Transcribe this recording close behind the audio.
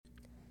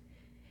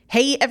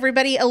Hey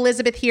everybody,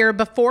 Elizabeth here.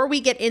 Before we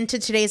get into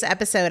today's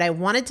episode, I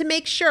wanted to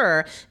make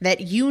sure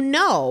that you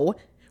know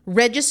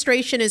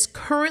registration is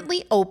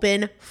currently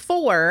open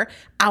for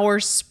our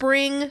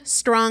Spring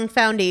Strong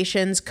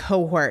Foundations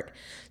cohort.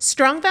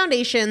 Strong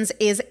Foundations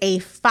is a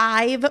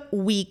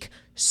 5-week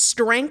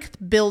strength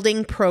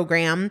building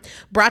program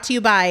brought to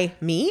you by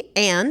me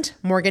and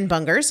Morgan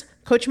Bungers.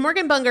 Coach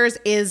Morgan Bungers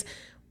is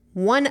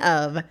one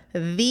of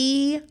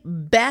the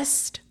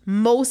best,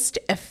 most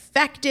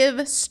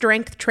effective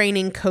strength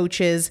training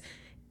coaches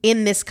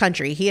in this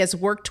country. He has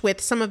worked with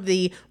some of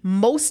the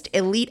most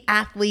elite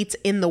athletes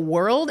in the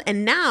world,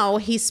 and now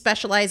he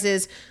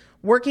specializes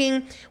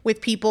working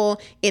with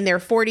people in their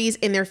 40s,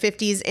 in their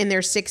 50s, in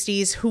their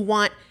 60s who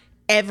want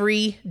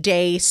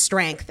everyday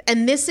strength.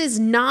 And this is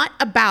not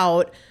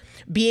about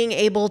being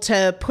able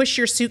to push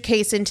your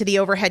suitcase into the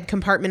overhead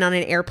compartment on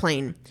an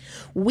airplane.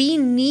 We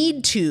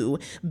need to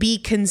be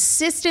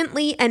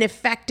consistently and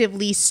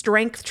effectively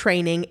strength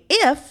training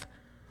if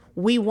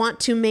we want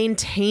to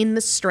maintain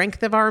the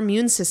strength of our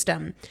immune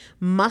system.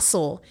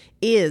 Muscle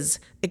is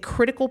a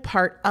critical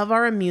part of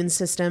our immune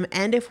system,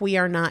 and if we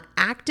are not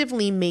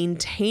actively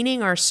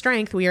maintaining our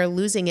strength, we are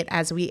losing it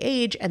as we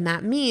age, and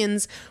that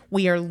means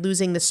we are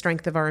losing the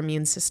strength of our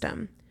immune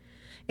system.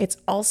 It's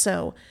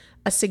also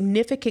a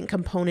significant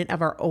component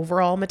of our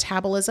overall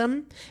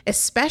metabolism,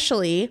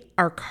 especially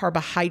our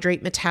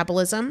carbohydrate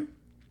metabolism.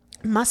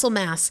 Muscle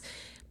mass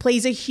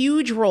plays a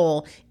huge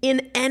role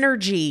in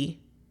energy,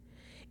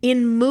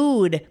 in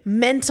mood,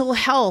 mental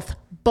health,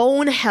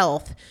 bone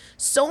health,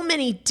 so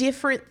many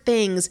different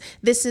things.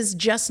 This is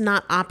just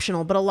not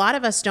optional, but a lot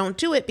of us don't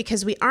do it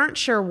because we aren't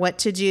sure what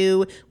to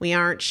do. We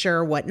aren't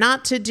sure what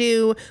not to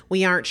do.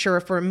 We aren't sure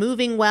if we're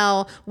moving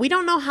well. We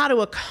don't know how to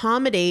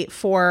accommodate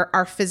for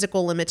our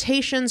physical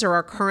limitations or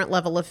our current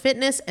level of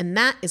fitness, and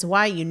that is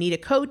why you need a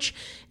coach,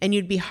 and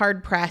you'd be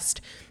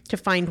hard-pressed to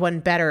find one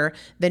better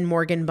than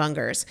Morgan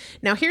Bungers.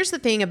 Now, here's the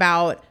thing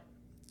about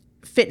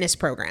fitness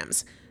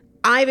programs.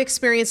 I've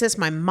experienced this.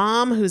 My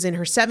mom, who's in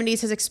her 70s,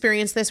 has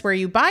experienced this, where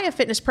you buy a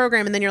fitness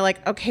program and then you're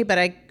like, okay, but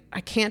I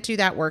can't do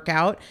that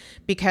workout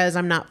because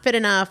I'm not fit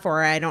enough,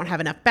 or I don't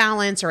have enough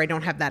balance, or I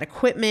don't have that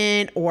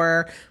equipment,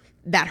 or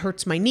that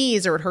hurts my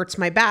knees, or it hurts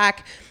my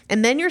back.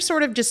 And then you're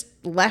sort of just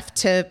left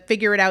to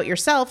figure it out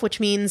yourself, which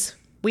means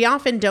we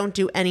often don't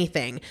do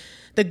anything.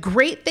 The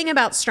great thing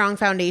about Strong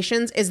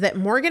Foundations is that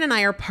Morgan and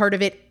I are part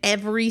of it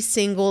every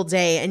single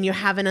day, and you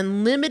have an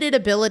unlimited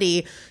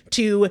ability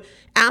to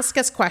ask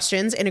us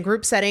questions in a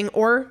group setting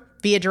or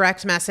via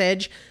direct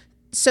message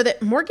so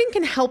that Morgan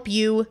can help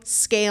you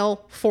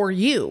scale for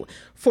you,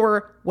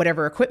 for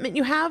whatever equipment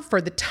you have, for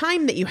the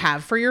time that you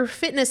have, for your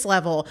fitness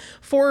level,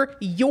 for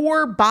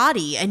your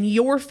body and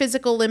your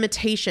physical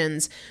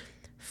limitations.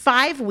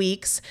 5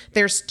 weeks,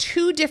 there's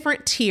 2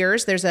 different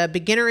tiers. There's a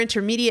beginner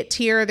intermediate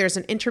tier. There's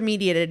an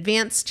intermediate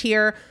advanced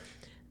tier.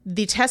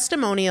 The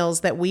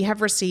testimonials that we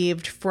have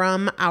received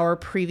from our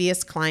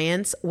previous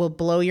clients will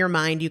blow your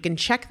mind. You can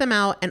check them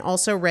out and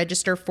also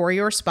register for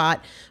your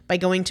spot by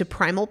going to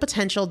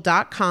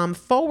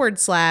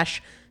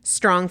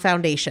primalpotential.com/strong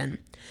foundation.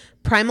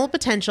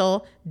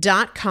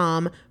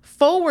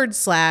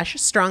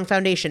 primalpotential.com/strong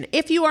foundation.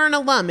 If you are an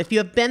alum, if you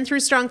have been through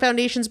Strong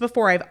Foundations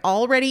before, I've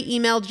already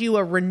emailed you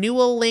a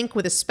renewal link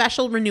with a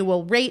special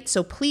renewal rate,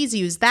 so please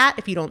use that.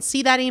 If you don't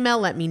see that email,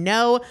 let me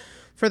know.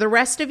 For the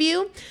rest of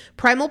you,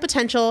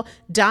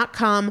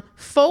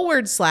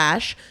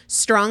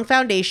 primalpotential.com/strong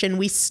foundation.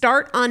 We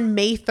start on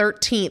May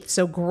 13th,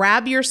 so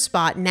grab your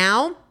spot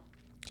now.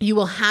 You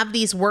will have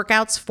these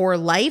workouts for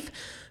life.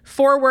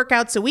 4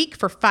 workouts a week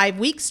for 5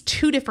 weeks,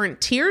 2 different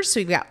tiers. So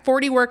you've got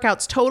 40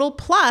 workouts total.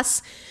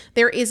 Plus,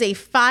 there is a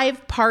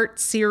 5-part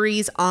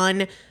series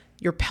on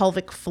your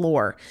pelvic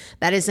floor.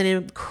 That is an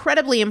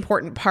incredibly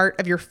important part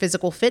of your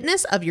physical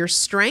fitness, of your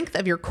strength,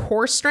 of your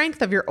core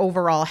strength, of your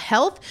overall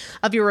health,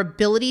 of your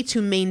ability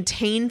to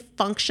maintain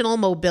functional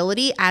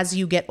mobility as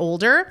you get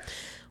older.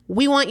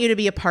 We want you to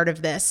be a part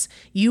of this.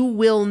 You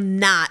will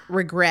not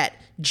regret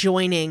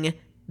joining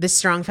the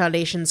Strong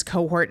Foundations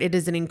cohort. It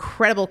is an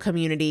incredible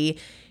community.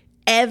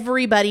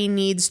 Everybody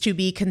needs to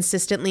be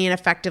consistently and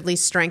effectively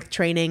strength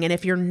training. And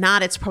if you're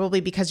not, it's probably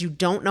because you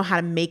don't know how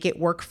to make it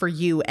work for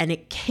you. And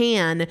it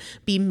can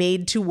be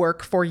made to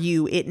work for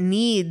you. It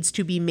needs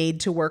to be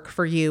made to work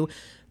for you.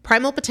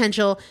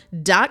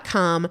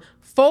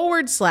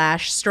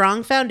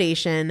 primalpotential.com/strong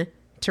foundation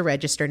to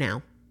register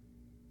now.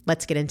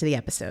 Let's get into the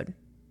episode.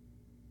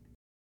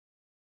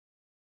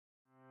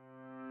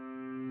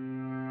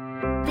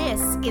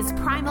 This is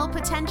Primal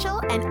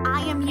Potential, and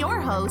I am your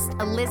host,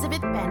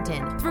 Elizabeth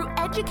Benton. Through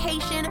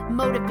education,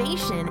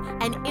 motivation,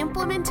 and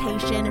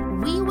implementation,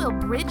 we will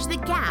bridge the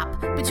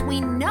gap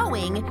between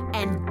knowing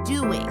and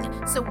doing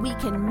so we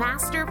can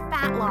master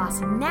fat loss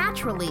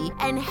naturally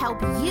and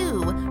help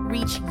you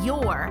reach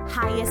your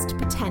highest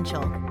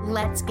potential.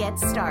 Let's get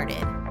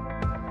started.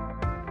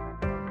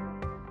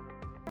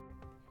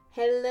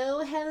 Hello.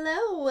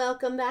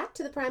 Welcome back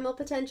to the Primal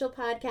Potential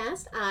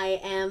Podcast. I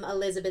am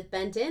Elizabeth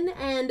Benton,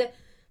 and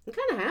I'm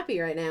kind of happy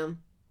right now.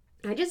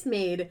 I just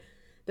made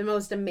the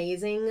most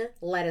amazing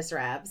lettuce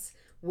wraps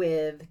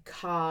with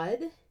cod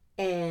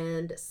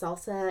and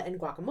salsa and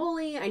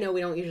guacamole. I know we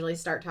don't usually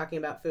start talking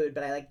about food,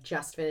 but I like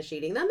just finished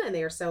eating them and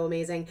they are so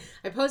amazing.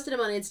 I posted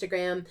them on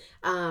Instagram.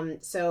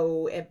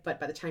 But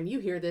by the time you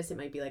hear this, it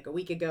might be like a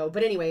week ago.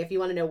 But anyway, if you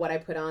want to know what I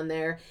put on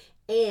there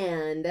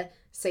and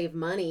save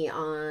money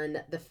on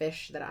the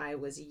fish that I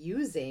was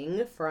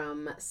using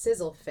from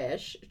Sizzle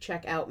Fish,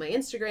 check out my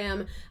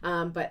Instagram.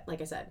 But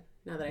like I said,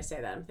 now that I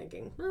say that, I'm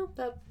thinking, well,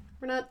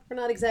 we're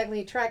not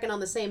exactly tracking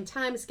on the same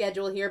time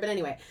schedule here. But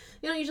anyway,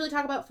 you don't usually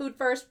talk about food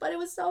first, but it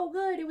was so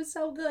good. It was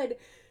so good.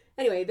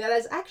 Anyway, that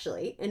is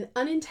actually an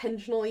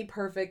unintentionally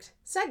perfect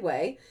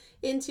segue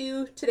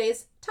into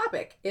today's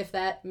topic. If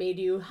that made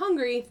you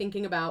hungry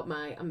thinking about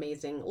my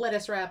amazing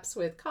lettuce wraps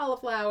with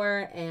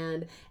cauliflower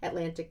and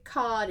Atlantic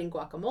cod and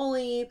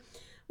guacamole,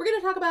 we're going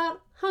to talk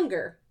about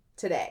hunger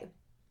today.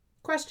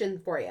 Question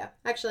for you.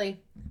 Actually,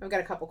 I've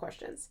got a couple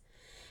questions.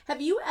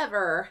 Have you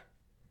ever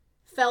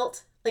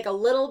felt like a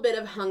little bit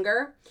of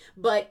hunger,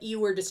 but you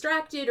were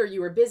distracted or you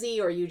were busy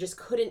or you just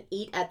couldn't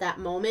eat at that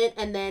moment,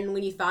 and then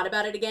when you thought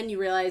about it again, you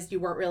realized you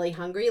weren't really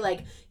hungry?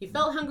 Like, you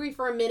felt hungry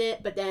for a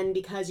minute, but then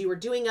because you were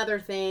doing other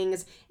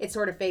things, it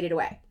sort of faded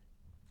away.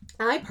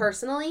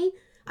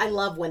 I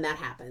love when that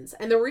happens.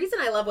 And the reason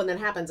I love when that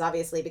happens,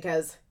 obviously,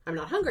 because I'm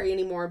not hungry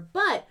anymore,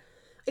 but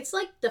it's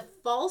like the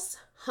false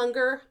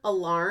hunger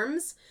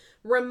alarms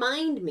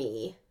remind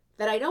me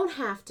that I don't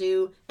have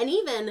to, and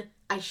even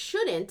I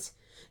shouldn't,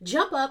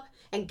 jump up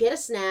and get a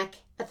snack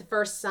at the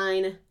first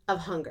sign of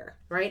hunger,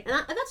 right? And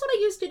that's what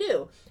I used to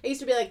do. I used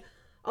to be like,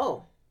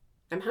 oh,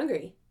 I'm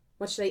hungry.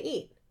 What should I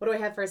eat? What do I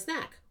have for a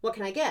snack? What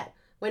can I get?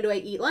 When do I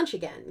eat lunch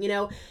again? You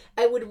know,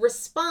 I would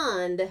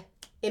respond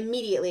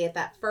immediately at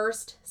that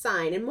first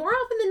sign. And more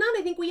often than not,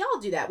 I think we all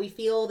do that. We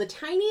feel the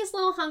tiniest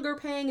little hunger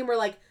pang and we're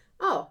like,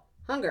 oh,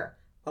 hunger.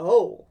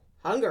 Oh,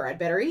 hunger, I'd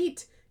better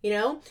eat, you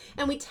know?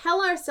 And we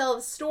tell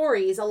ourselves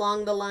stories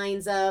along the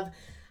lines of,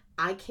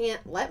 I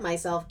can't let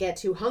myself get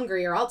too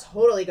hungry or I'll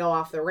totally go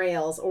off the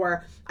rails,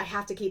 or I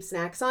have to keep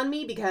snacks on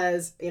me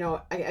because, you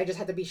know, I just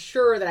have to be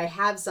sure that I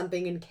have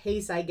something in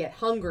case I get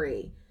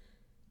hungry.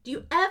 Do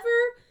you ever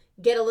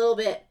get a little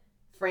bit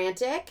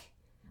frantic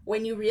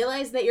when you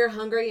realize that you're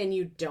hungry and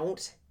you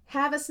don't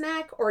have a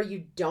snack or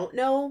you don't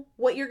know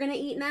what you're going to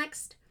eat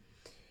next?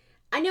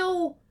 I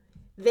know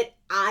that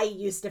I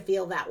used to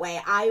feel that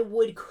way. I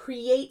would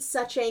create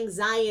such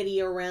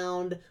anxiety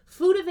around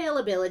food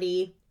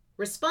availability,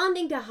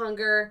 responding to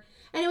hunger,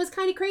 and it was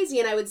kind of crazy.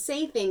 And I would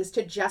say things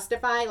to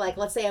justify, like,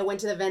 let's say I went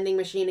to the vending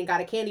machine and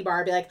got a candy bar.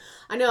 I'd be like,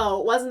 I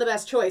know it wasn't the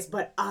best choice,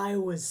 but I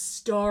was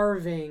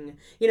starving.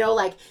 You know,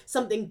 like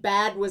something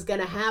bad was going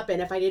to happen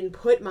if I didn't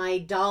put my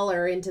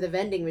dollar into the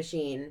vending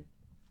machine.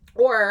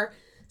 Or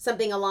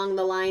something along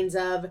the lines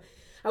of,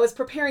 I was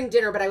preparing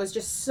dinner, but I was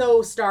just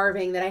so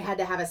starving that I had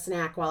to have a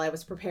snack while I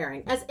was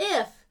preparing. As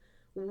if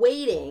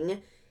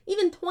waiting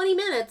even 20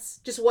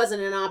 minutes just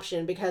wasn't an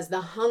option because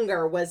the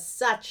hunger was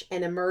such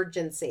an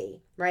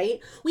emergency, right?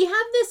 We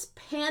have this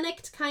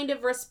panicked kind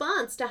of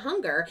response to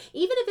hunger,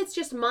 even if it's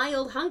just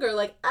mild hunger,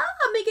 like,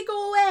 make it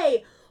go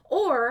away.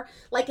 Or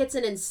like it's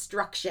an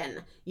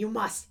instruction, you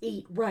must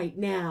eat right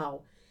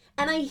now.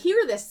 And I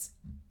hear this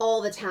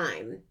all the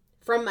time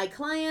from my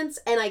clients,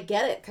 and I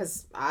get it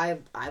because I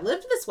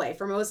lived this way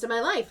for most of my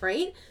life,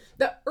 right?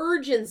 The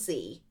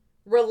urgency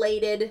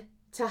related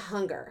to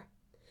hunger.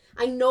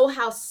 I know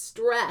how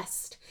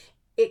stressed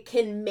it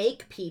can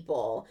make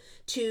people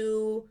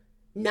to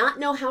not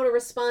know how to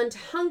respond to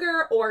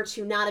hunger, or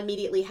to not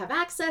immediately have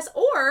access,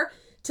 or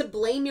to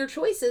blame your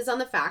choices on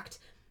the fact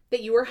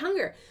that you were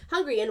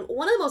hungry. And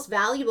one of the most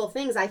valuable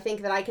things I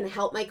think that I can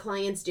help my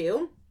clients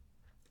do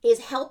is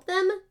help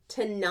them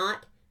to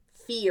not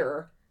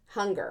fear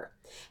hunger.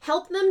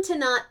 Help them to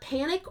not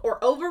panic or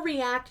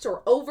overreact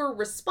or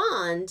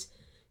over-respond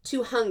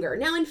to hunger.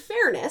 Now, in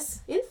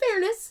fairness,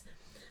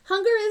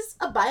 hunger is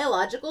a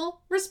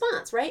biological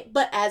response, right?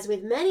 But as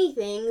with many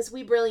things,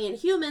 we brilliant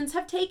humans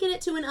have taken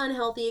it to an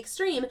unhealthy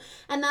extreme,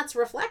 and that's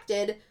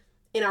reflected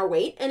in our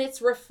weight, and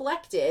it's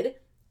reflected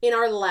in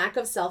our lack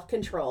of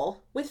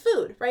self-control with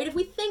food, right? If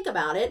we think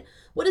about it,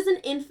 what does an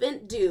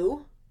infant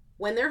do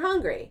when they're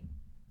hungry?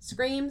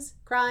 Screams,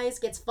 cries,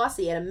 gets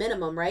fussy at a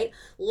minimum, right?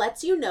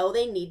 Lets you know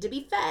they need to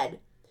be fed.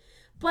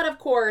 But of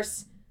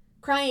course,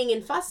 crying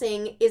and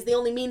fussing is the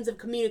only means of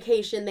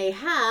communication they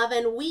have,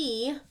 and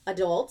we,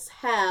 adults,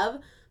 have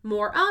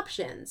more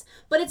options.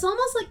 But it's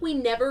almost like we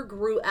never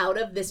grew out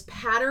of this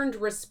patterned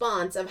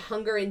response of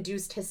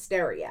hunger-induced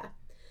hysteria.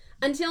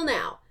 Until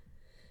now.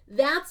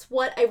 That's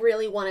what I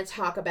really want to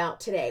talk about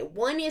today.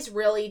 One is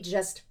really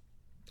just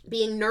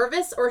being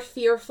nervous or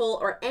fearful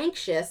or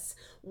anxious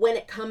when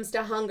it comes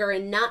to hunger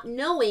and not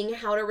knowing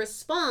how to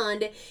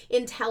respond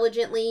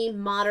intelligently,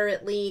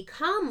 moderately,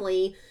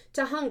 calmly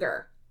to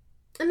hunger.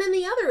 And then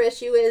the other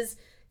issue is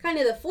kind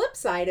of the flip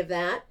side of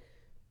that,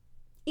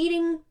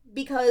 eating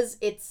because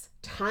it's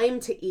time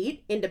to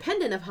eat,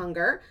 independent of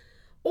hunger,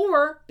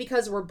 or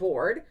because we're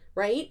bored,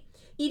 right?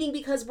 Eating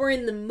because we're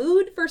in the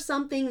mood for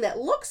something that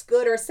looks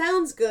good or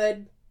sounds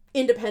good,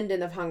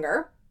 independent of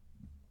hunger.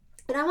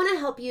 And I want to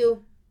help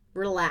you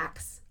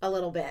relax a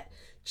little bit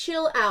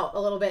chill out a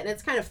little bit. And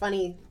it's kind of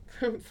funny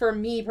for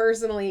me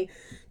personally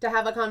to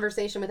have a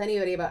conversation with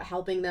anybody about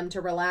helping them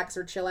to relax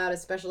or chill out,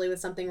 especially with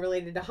something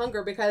related to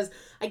hunger, because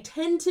I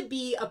tend to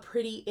be a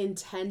pretty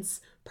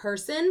intense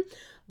person.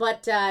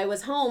 But I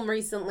was home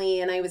recently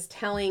and I was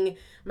telling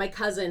my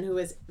cousin, who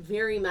is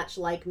very much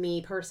like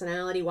me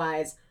personality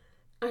wise,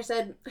 I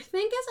said, I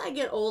think as I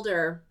get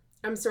older,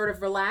 I'm sort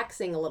of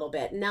relaxing a little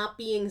bit, not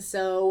being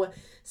so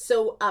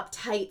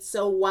uptight,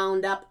 so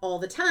wound up all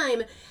the time.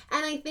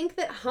 And I think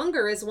that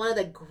hunger is one of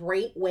the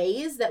great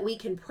ways that we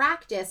can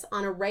practice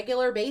on a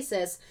regular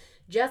basis,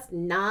 just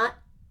not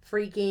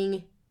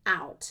freaking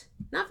out.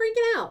 Not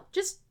freaking out,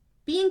 just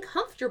being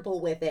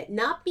comfortable with it,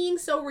 not being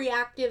so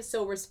reactive,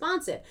 so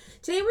responsive.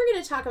 Today we're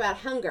going to talk about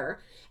hunger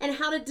and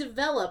how to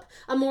develop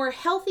a more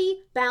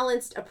healthy,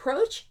 balanced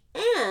approach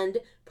and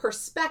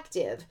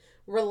perspective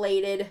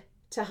related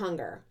to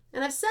hunger.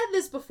 And I've said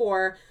this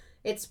before,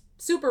 it's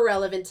super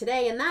relevant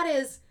today, and that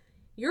is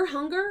your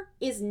hunger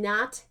is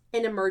not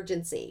an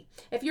emergency.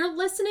 If you're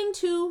listening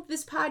to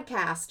this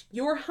podcast,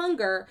 your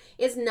hunger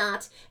is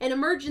not an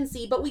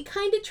emergency, but we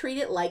kind of treat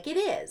it like it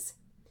is.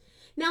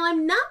 Now,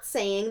 I'm not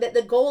saying that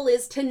the goal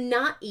is to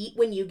not eat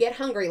when you get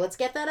hungry. Let's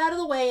get that out of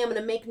the way. I'm going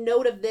to make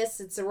note of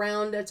this. It's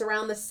around the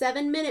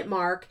 7-minute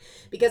mark,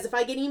 because if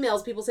I get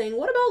emails, people saying,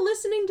 what about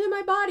listening to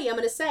my body? I'm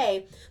going to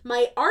say,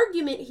 my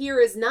argument here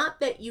is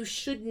not that you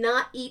should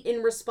not eat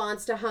in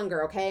response to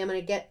hunger, okay? I'm going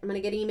to get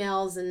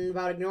emails and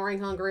about ignoring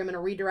hunger. I'm going to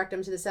redirect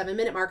them to the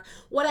 7-minute mark.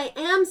 What I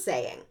am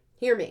saying,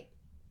 hear me,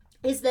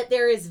 is that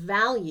there is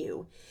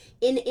value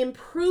in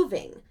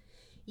improving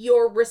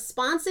your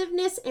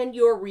responsiveness and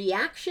your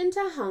reaction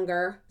to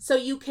hunger, so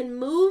you can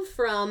move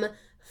from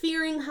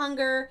fearing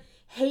hunger,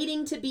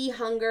 hating to be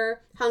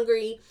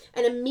hungry,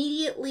 and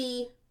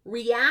immediately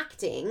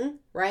reacting,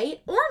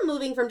 right? Or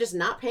moving from just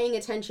not paying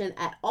attention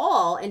at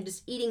all and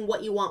just eating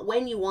what you want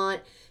when you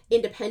want,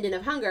 independent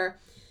of hunger,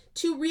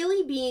 to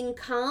really being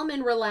calm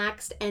and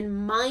relaxed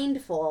and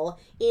mindful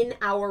in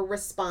our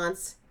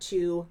response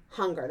to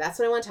hunger. That's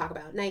what I want to talk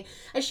about. And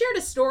I shared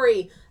a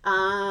story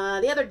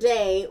the other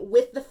day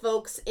with the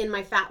folks in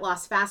my fat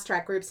loss fast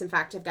track groups. In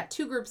fact, I've got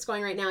 2 groups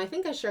going right now. I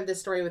think I shared this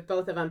story with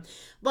both of them.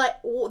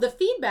 But the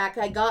feedback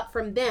I got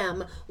from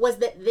them was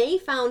that they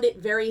found it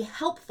very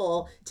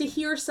helpful to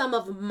hear some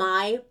of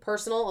my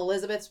personal,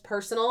 Elizabeth's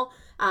personal,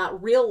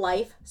 real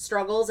life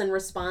struggles and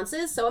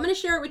responses. So I'm going to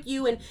share it with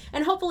you,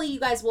 and hopefully you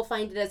guys will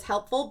find it as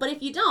helpful. But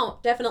if you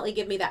don't, definitely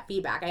give me that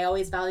feedback. I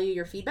always value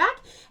your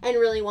feedback and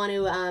really want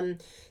to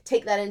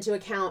take that into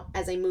account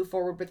as I move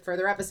forward with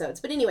further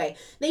episodes. But anyway,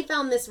 they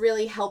found this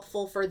really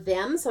helpful for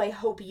them, so I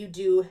hope you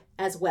do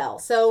as well.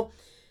 So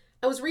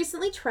I was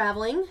recently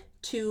traveling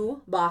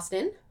to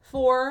Boston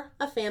for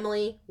a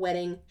family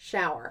wedding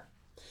shower.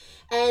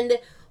 And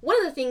one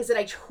of the things that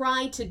I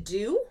try to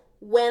do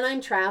when I'm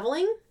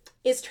traveling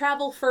is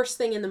travel first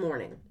thing in the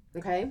morning,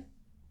 okay?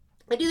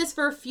 I do this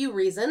for a few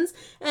reasons,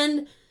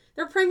 and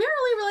they're primarily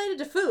related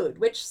to food,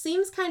 which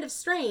seems kind of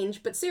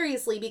strange, but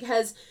seriously,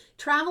 because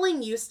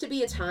traveling used to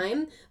be a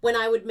time when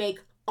I would make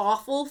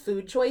awful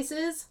food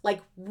choices,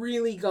 like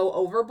really go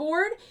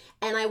overboard,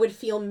 and I would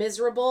feel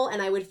miserable,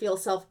 and I would feel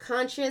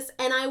self-conscious,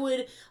 and I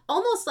would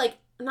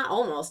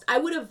I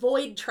would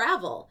avoid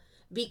travel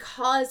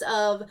because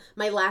of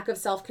my lack of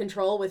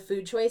self-control with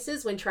food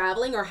choices when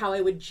traveling, or how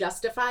I would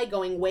justify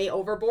going way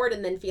overboard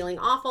and then feeling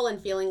awful and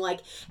feeling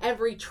like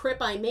every trip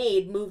I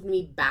made moved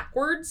me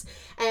backwards.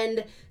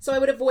 And so I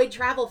would avoid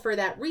travel for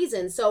that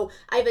reason. So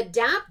I've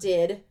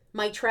adapted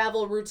my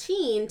travel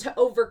routine to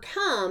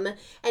overcome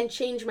and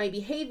change my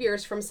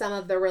behaviors from some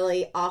of the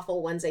really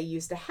awful ones I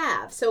used to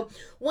have. So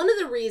one of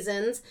the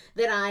reasons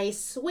that I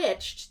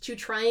switched to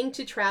trying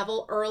to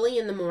travel early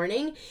in the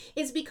morning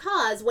is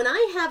because when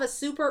I have a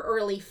super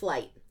early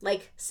flight,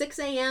 like 6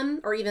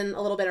 a.m. or even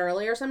a little bit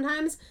earlier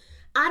sometimes,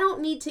 I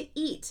don't need to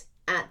eat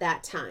at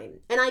that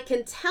time. And I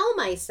can tell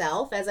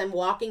myself as I'm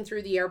walking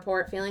through the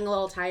airport, feeling a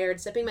little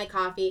tired, sipping my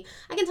coffee,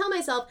 I can tell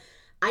myself,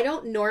 I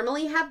don't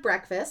normally have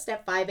breakfast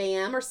at 5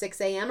 a.m. or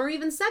 6 a.m. or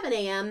even 7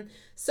 a.m.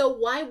 So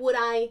why would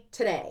I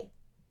today?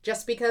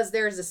 Just because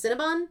there's a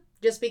Cinnabon?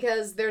 Just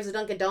because there's a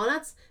Dunkin'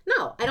 Donuts?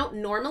 No, I don't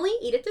normally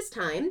eat at this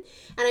time.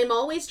 And I'm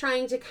always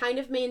trying to kind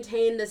of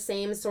maintain the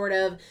same sort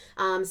of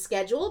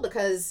schedule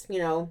because,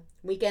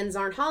 weekends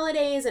aren't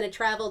holidays and a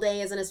travel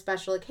day isn't a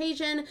special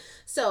occasion.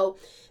 So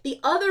the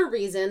other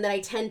reason that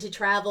I tend to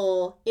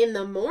travel in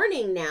the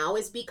morning now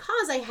is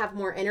because I have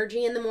more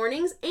energy in the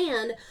mornings,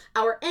 and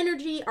our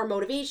energy, our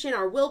motivation,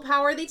 our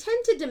willpower, they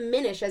tend to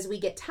diminish as we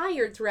get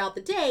tired throughout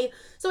the day.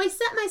 So I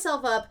set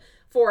myself up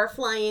for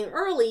flying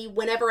early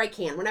whenever I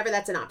can, whenever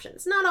that's an option.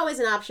 It's not always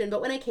an option,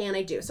 but when I can,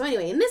 I do. So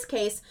anyway, in this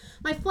case,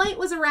 my flight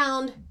was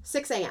around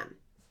 6 a.m.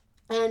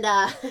 And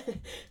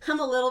I'm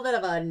a little bit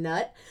of a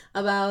nut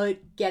about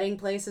getting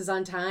places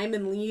on time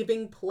and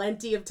leaving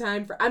plenty of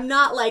time I'm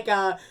not like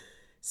a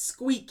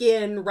squeak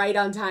in right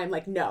on time.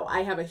 Like, no,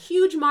 I have a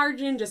huge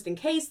margin just in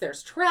case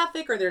there's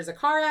traffic or there's a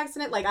car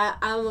accident. Like, I'm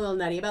a little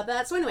nutty about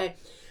that. So anyway,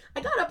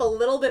 I got up a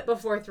little bit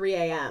before 3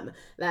 a.m.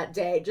 that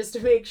day just to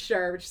make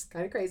sure, which is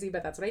kind of crazy,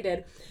 but that's what I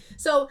did.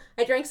 So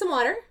I drank some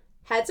water,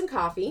 had some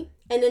coffee,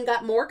 and then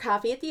got more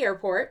coffee at the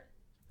airport.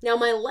 Now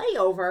my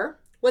layover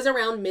was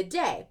around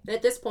midday. And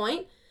at this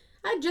point,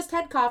 I just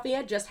had coffee,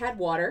 I just had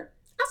water.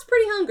 I was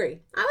pretty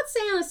hungry. I would say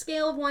on a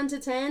scale of 1 to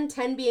 10,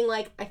 10 being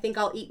like, I think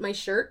I'll eat my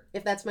shirt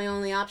if that's my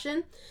only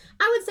option.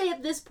 I would say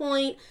at this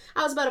point,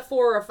 I was about a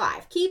 4 or a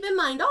 5. Keep in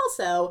mind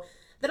also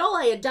that all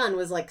I had done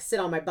was like sit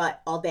on my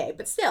butt all day,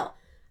 but still,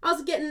 I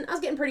was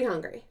getting pretty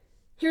hungry.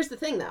 Here's the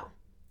thing though.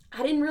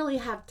 I didn't really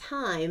have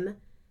time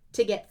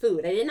to get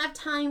food. I didn't have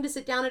time to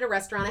sit down at a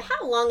restaurant. I had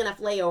a long enough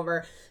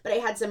layover, but I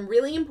had some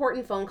really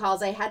important phone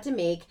calls I had to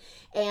make,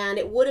 and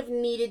it would have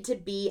needed to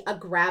be a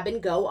grab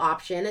and go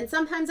option. And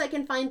sometimes I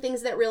can find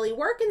things that really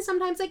work, and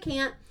sometimes I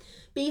can't.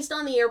 Based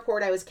on the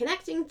airport I was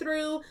connecting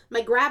through,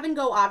 my grab and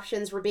go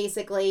options were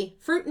basically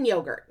fruit and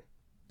yogurt.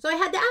 So I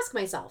had to ask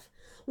myself,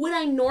 would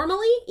I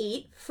normally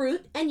eat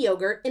fruit and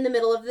yogurt in the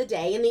middle of the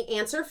day? And the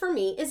answer for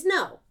me is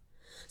no.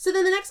 So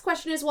then the next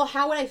question is, well,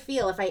 how would I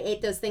feel if I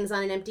ate those things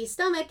on an empty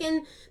stomach?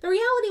 And the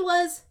reality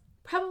was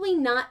probably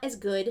not as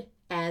good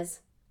as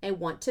I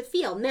want to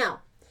feel.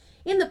 Now,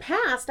 in the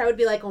past, I would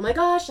be like, oh my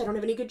gosh, I don't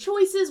have any good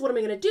choices. What am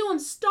I going to do? I'm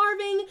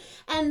starving.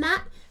 And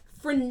that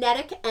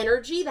frenetic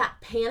energy, that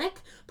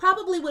panic,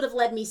 probably would have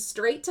led me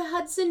straight to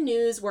Hudson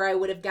News, where I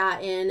would have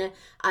gotten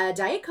a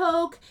Diet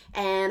Coke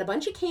and a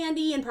bunch of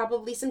candy and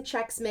probably some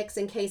Chex Mix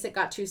in case it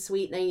got too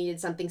sweet and I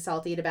needed something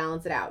salty to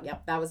balance it out.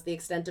 Yep, that was the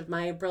extent of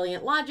my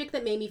brilliant logic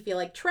that made me feel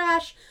like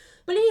trash.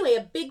 But anyway,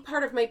 a big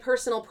part of my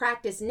personal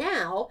practice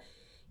now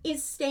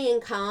is staying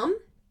calm,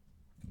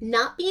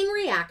 not being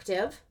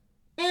reactive,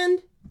 and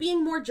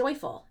being more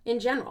joyful in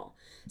general.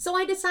 So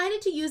I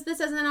decided to use this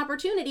as an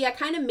opportunity. I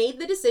kind of made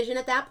the decision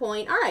at that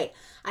point, all right,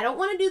 I don't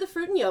want to do the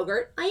fruit and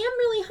yogurt. I am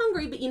really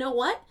hungry, but you know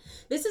what?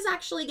 This is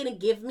actually going to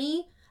give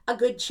me a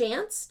good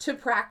chance to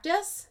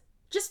practice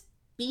just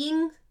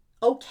being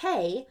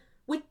okay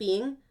with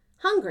being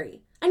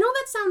hungry. I know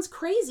that sounds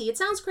crazy. It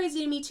sounds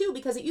crazy to me too,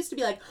 because it used to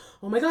be like,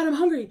 oh my God, I'm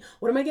hungry.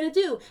 What am I going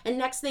to do? And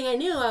next thing I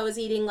knew, I was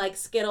eating like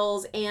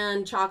Skittles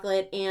and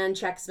chocolate and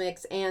Chex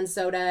Mix and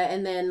soda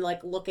and then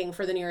like looking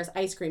for the nearest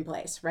ice cream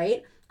place,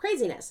 right?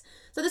 Craziness.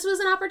 So this was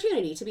an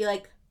opportunity to be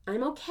like,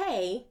 I'm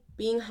okay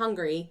being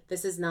hungry.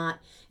 This is not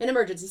an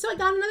emergency. So I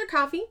got another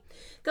coffee,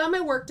 got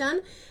my work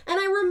done, and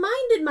I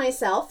reminded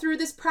myself through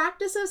this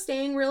practice of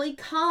staying really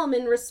calm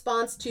in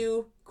response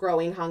to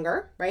growing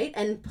hunger, right?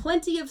 And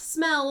plenty of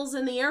smells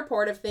in the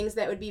airport of things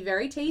that would be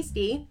very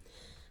tasty.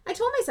 I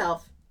told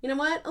myself, you know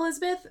what,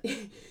 Elizabeth?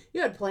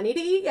 You had plenty to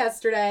eat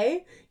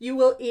yesterday. You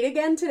will eat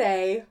again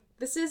today.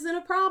 This isn't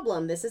a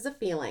problem. This is a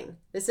feeling.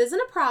 This isn't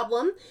a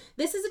problem.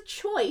 This is a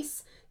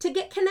choice to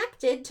get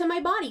connected to my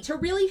body, to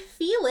really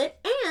feel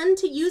it, and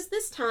to use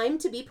this time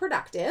to be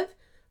productive,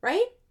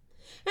 right?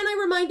 And I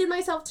reminded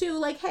myself too,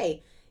 like,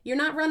 hey, you're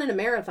not running a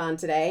marathon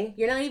today.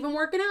 You're not even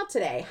working out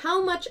today.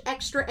 How much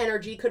extra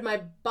energy could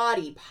my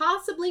body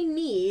possibly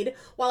need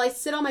while I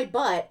sit on my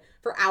butt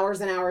for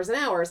hours and hours and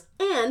hours?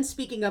 And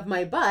speaking of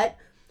my butt,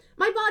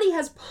 my body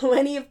has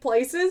plenty of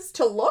places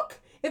to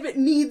look if it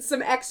needs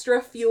some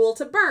extra fuel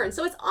to burn.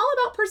 So it's all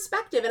about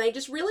perspective. And I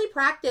just really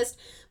practiced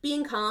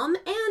being calm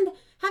and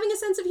having a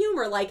sense of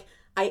humor. Like,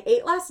 I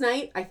ate last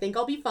night. I think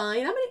I'll be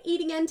fine. I'm going to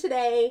eat again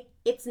today.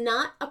 It's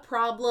not a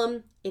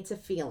problem. It's a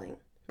feeling,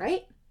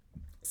 right?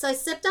 So I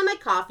sipped on my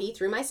coffee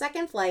through my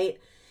second flight,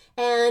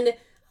 and I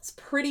was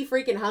pretty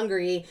freaking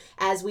hungry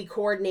as we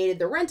coordinated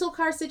the rental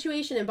car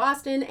situation in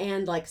Boston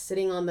and like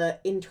sitting on the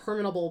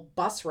interminable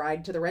bus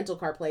ride to the rental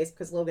car place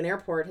because Logan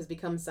Airport has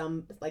become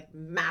some like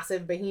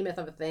massive behemoth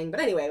of a thing. But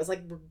anyway, it was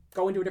like we're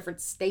going to a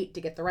different state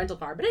to get the rental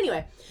car. But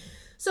anyway,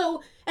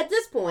 so at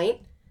this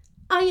point,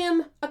 I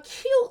am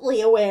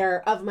acutely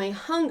aware of my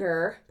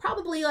hunger,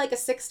 probably like a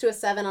 6 to a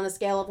 7 on a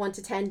scale of 1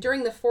 to 10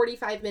 during the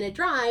 45-minute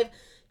drive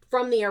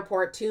from the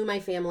airport to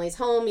my family's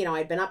home. You know,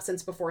 I'd been up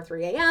since before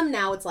 3 a.m.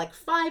 Now it's like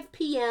 5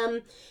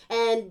 p.m.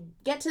 and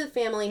get to the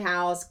family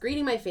house,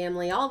 greeting my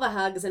family, all the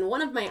hugs. And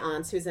one of my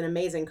aunts, who's an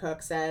amazing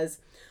cook, says,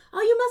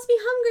 oh, you must be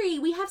hungry.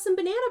 We have some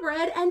banana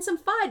bread and some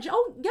fudge.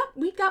 Oh, yep,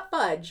 we've got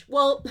fudge.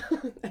 Well,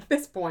 at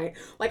this point,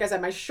 like I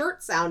said, my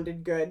shirt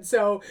sounded good.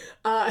 So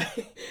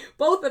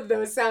both of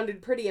those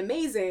sounded pretty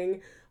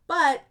amazing.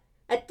 But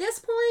at this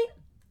point,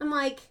 I'm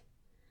like,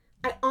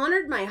 I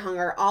honored my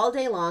hunger all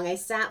day long. I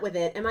sat with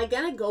it. Am I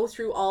going to go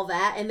through all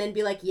that and then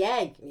be like,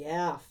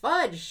 yeah,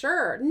 fudge,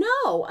 sure.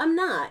 No, I'm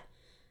not.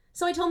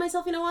 So I told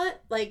myself, you know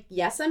what? Like,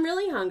 yes, I'm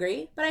really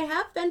hungry, but I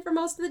have been for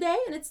most of the day,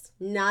 and it's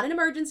not an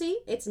emergency.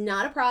 It's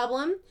not a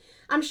problem.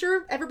 I'm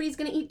sure everybody's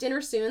going to eat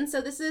dinner soon,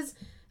 so this is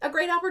a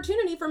great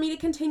opportunity for me to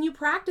continue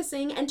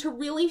practicing and to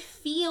really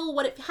feel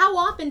how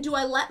often do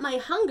I let my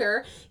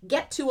hunger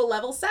get to a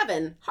level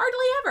 7?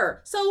 Hardly ever.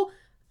 So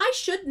I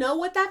should know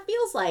what that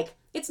feels like.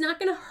 It's not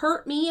going to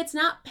hurt me. It's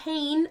not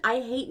pain. I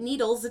hate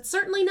needles. It's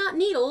certainly not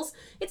needles.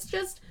 It's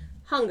just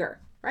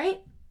hunger,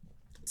 right?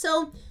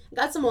 So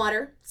got some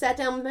water, sat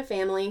down with my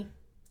family,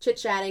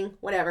 chit-chatting,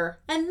 whatever.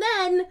 And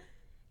then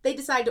they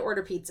decide to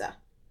order pizza.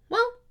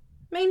 Well,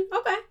 I mean,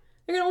 okay.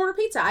 they're going to order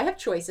pizza. I have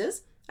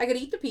choices. I could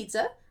eat the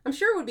pizza. I'm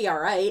sure it would be all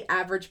right.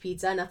 Average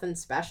pizza, nothing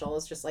special.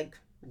 It's just like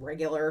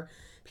regular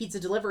pizza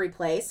delivery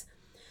place.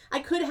 I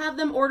could have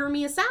them order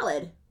me a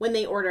salad when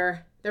they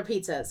order their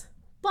pizzas.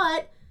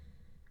 But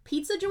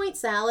pizza joint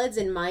salads,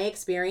 in my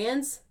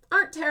experience,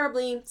 aren't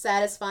terribly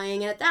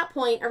satisfying. And at that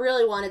point, I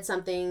really wanted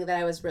something that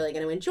I was really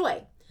going to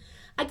enjoy.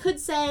 I could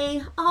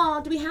say,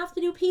 oh, do we have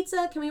to do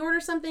pizza? Can we order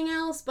something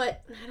else?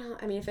 But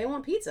if they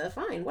want pizza,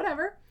 fine,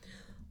 whatever.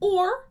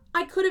 Or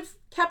I could have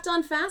kept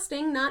on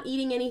fasting, not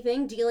eating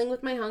anything, dealing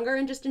with my hunger,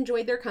 and just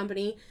enjoyed their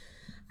company.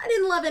 I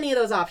didn't love any of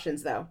those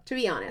options, though, to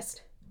be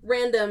honest.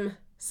 Random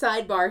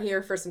sidebar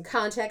here for some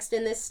context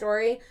in this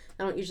story.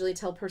 I don't usually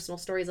tell personal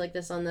stories like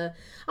this on the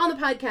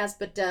podcast,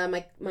 but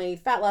my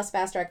Fat Loss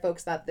Fast Track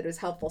folks thought that it was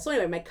helpful. So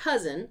anyway, my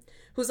cousin,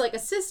 who's like a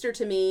sister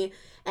to me,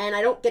 and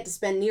I don't get to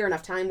spend near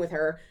enough time with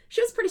her,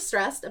 she was pretty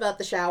stressed about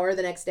the shower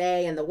the next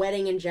day and the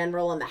wedding in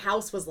general, and the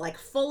house was like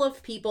full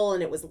of people,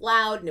 and it was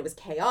loud, and it was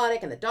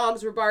chaotic, and the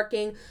dogs were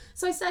barking.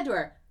 So I said to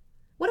her,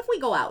 what if we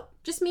go out?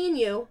 Just me and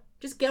you.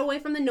 Just get away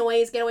from the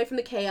noise, get away from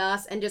the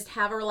chaos, and just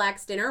have a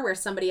relaxed dinner where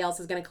somebody else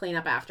is going to clean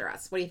up after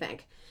us. What do you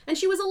think? And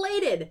she was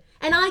elated,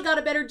 and I got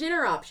a better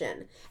dinner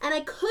option. And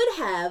I could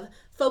have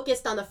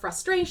focused on the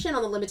frustration,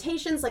 on the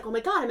limitations, like, oh my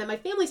God, I'm at my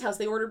family's house,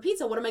 they ordered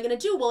pizza, what am I going to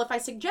do? Well, if I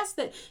suggest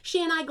that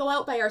she and I go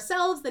out by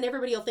ourselves, then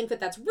everybody will think that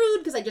that's rude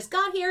because I just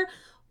got here.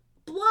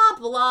 Blah,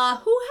 blah.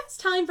 Who has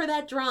time for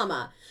that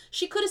drama?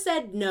 She could have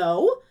said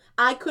no.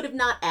 I could have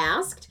not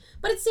asked.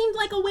 But it seemed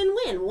like a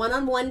win-win.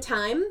 One-on-one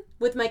time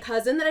with my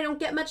cousin that I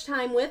don't get much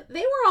time with. They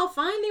were all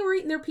fine. They were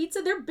eating their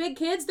pizza. They're big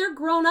kids. They're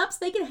grown-ups.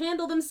 They can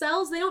handle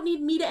themselves. They don't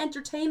need me to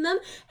entertain them.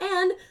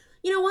 And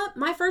you know what?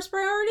 My first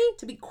priority,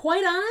 to be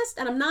quite honest,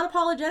 and I'm not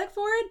apologetic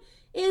for it,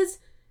 is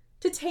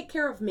to take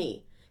care of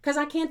me. Because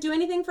I can't do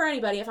anything for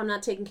anybody if I'm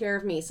not taking care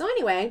of me. So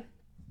anyway,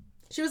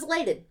 she was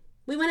elated.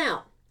 We went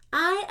out.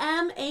 I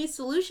am a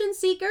solution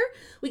seeker.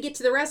 We get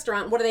to the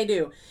restaurant. What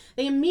do?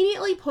 They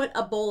immediately put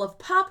a bowl of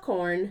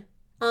popcorn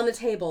on the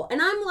table.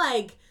 And I'm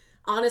like,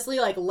 honestly,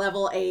 like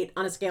level 8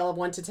 on a scale of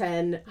 1 to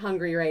 10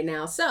 hungry right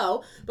now.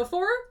 So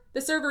before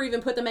the server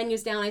even put the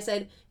menus down, I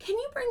said, can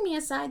you bring me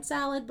a side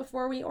salad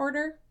before we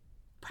order?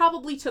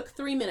 Probably took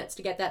 3 minutes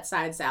to get that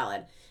side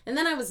salad. And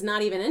then I was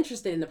not even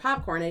interested in the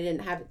popcorn. I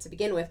didn't have it to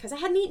begin with because I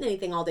hadn't eaten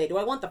anything all day. Do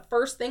I want the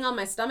first thing on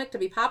my stomach to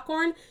be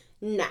popcorn?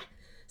 Nah.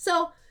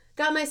 So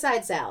got my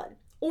side salad,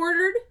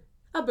 ordered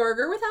a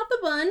burger without the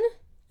bun,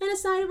 and a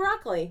side of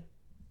broccoli.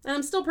 And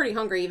I'm still pretty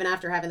hungry even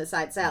after having the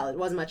side salad.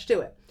 Wasn't much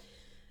to it.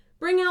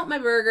 Bring out my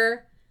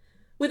burger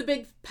with a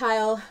big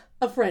pile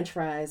of French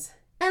fries.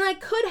 And I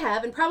could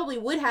have, and probably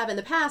would have in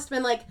the past,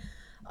 been like,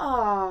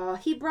 oh,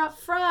 he brought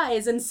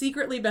fries. And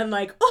secretly been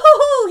like,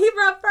 oh, he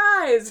brought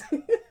fries.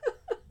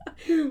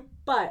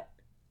 But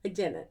I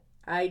didn't.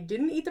 I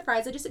didn't eat the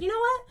fries. I just said, you know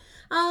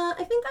what?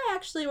 I think I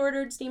actually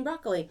ordered steamed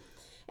broccoli.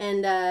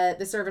 And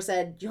the server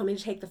said, do you want me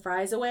to take the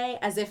fries away?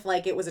 As if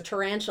like it was a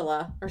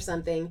tarantula or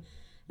something.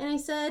 And I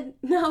said,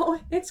 no,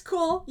 it's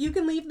cool. You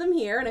can leave them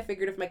here. And I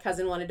figured if my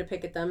cousin wanted to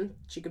pick at them,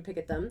 she could pick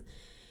at them.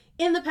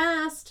 In the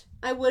past,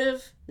 I would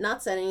have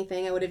not said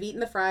anything. I would have eaten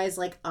the fries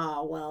like,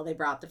 oh, well, they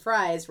brought the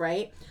fries,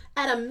 right?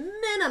 At a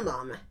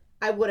minimum,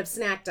 I would have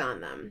snacked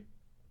on them.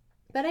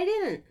 But I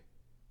didn't,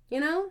 you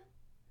know?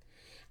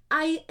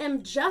 I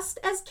am just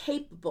as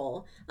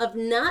capable of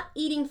not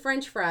eating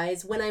French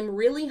fries when I'm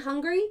really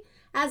hungry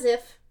as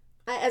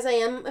I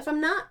am if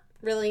I'm not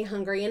really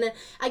hungry. And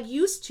I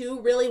used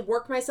to really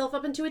work myself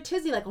up into a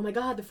tizzy, like, oh my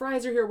God, the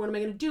fries are here. What am I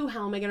going to do?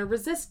 How am I going to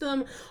resist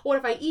them? What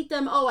if I eat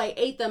them? Oh, I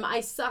ate them. I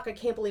suck. I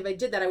can't believe I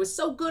did that. I was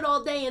so good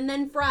all day. And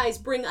then fries,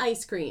 bring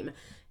ice cream.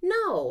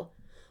 No.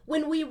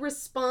 When we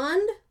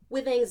respond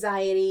with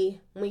anxiety,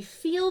 when we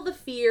feel the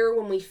fear,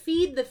 when we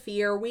feed the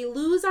fear, we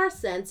lose our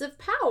sense of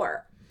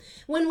power.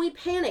 When we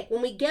panic,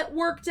 when we get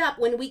worked up,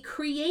 when we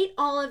create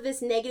all of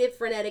this negative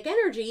frenetic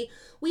energy,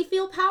 we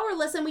feel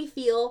powerless and we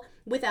feel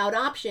without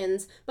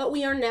options, but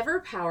we are never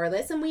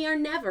powerless and we are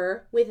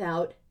never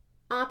without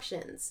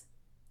options.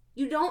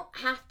 You don't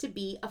have to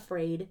be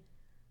afraid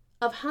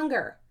of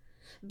hunger.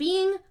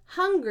 Being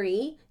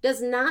hungry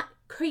does not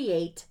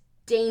create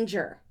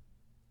danger.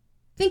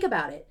 Think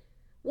about it.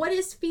 What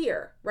is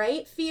fear,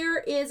 right?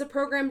 Fear is a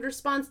programmed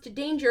response to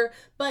danger,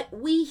 but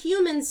we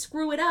humans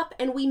screw it up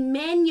and we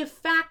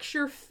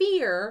manufacture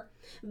fear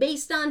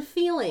based on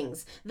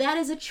feelings. That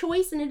is a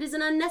choice and it is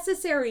an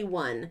unnecessary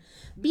one.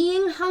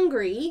 Being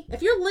hungry,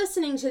 if you're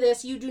listening to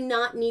this, you do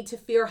not need to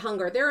fear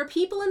hunger. There are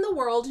people in the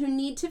world who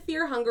need to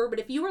fear hunger, but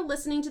if you are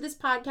listening to this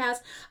podcast,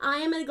 I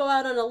am going to go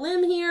out on a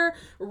limb here,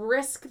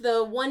 risk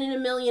the 1 in a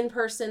million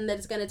person that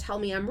is going to tell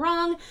me I'm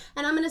wrong,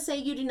 and I'm going to say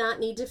you do not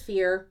need to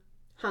fear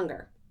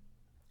hunger.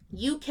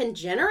 You can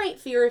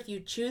generate fear if you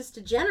choose to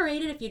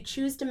generate it, if you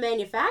choose to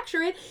manufacture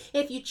it,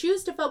 if you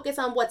choose to focus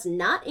on what's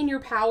not in your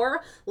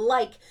power,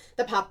 like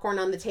the popcorn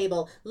on the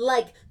table,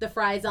 like the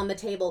fries on the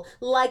table,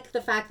 like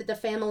the fact that the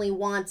family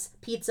wants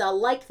pizza,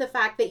 like the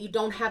fact that you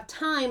don't have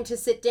time to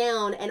sit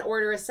down and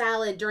order a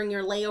salad during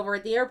your layover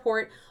at the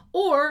airport.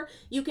 Or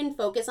you can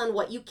focus on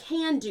what you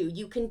can do.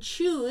 You can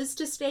choose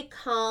to stay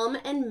calm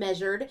and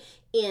measured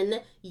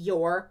in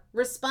your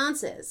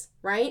responses,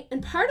 right?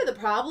 And part of the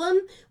problem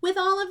with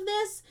all of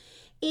this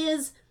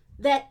is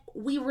that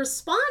we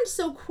respond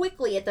so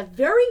quickly at the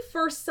very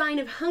first sign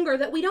of hunger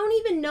that we don't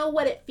even know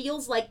what it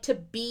feels like to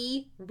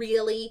be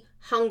really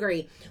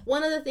hungry.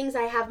 One of the things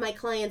I have my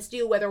clients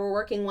do, whether we're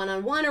working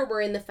one-on-one or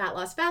we're in the Fat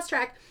Loss Fast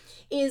Track,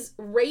 is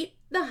rate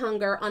the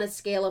hunger on a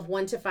scale of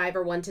 1 to 5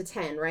 or 1 to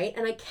 10, right?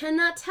 And I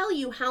cannot tell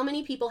you how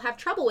many people have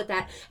trouble with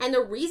that. And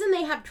the reason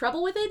they have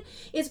trouble with it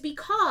is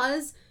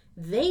because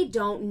they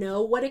don't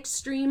know what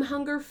extreme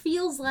hunger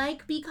feels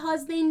like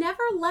because they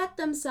never let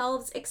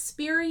themselves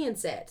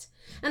experience it.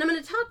 And I'm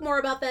going to talk more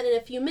about that in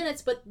a few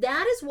minutes, but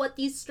that is what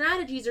these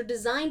strategies are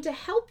designed to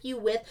help you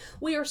with.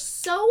 We are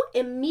so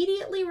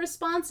immediately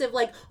responsive,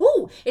 like,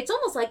 oh, it's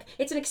almost like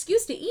it's an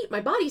excuse to eat.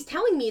 My body's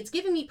telling me, it's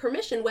giving me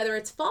permission, whether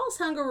it's false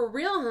hunger or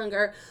real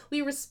hunger.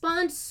 We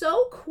respond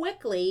so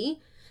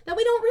quickly that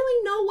we don't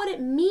really know what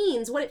it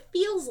means, what it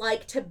feels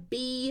like to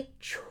be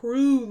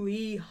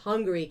truly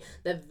hungry.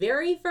 The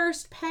very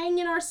first pang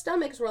in our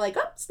stomachs, we're like,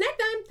 oh, snack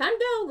time to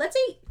go, let's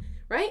eat,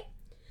 right?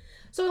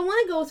 So I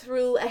want to go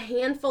through a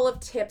handful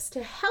of tips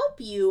to help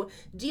you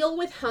deal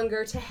with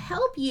hunger, to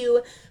help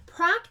you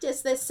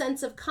practice this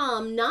sense of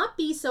calm, not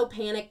be so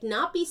panicked,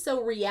 not be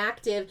so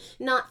reactive,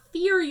 not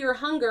fear your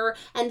hunger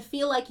and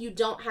feel like you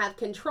don't have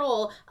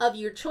control of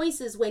your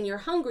choices when you're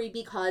hungry,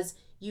 because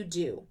you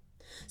do.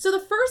 So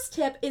the first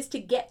tip is to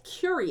get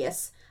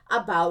curious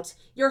about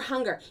your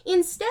hunger.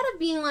 Instead of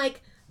being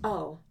like,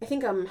 oh, I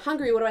think I'm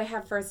hungry. What do I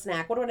have for a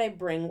snack? What would I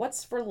bring?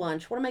 What's for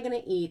lunch? What am I going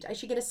to eat? I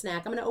should get a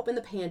snack. I'm going to open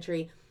the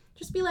pantry.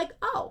 Just be like,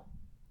 oh,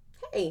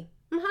 hey,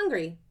 I'm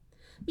hungry.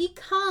 Be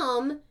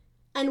calm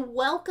and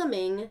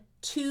welcoming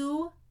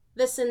to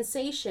the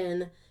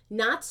sensation,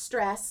 not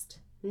stressed,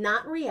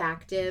 not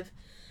reactive.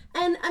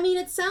 And I mean,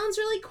 it sounds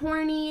really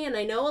corny, and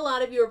I know a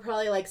lot of you are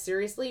probably like,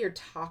 seriously, you're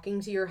talking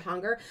to your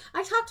hunger?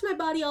 I talk to my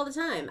body all the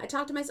time. I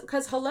talk to myself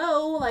because,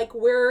 hello, like,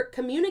 we're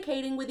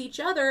communicating with each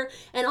other,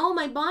 and all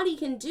my body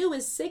can do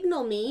is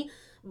signal me,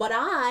 but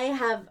I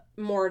have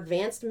more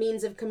advanced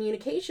means of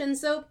communication.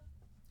 So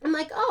I'm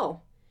like, oh,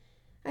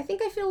 I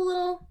think I feel a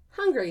little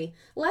hungry.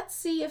 Let's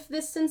see if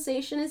this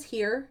sensation is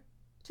here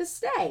to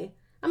stay.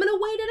 I'm going to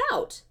wait it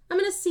out. I'm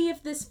going to see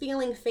if this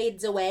feeling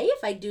fades away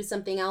if I do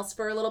something else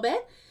for a little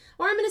bit,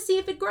 or I'm going to see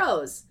if it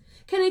grows.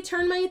 Can I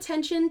turn my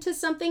attention to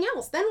something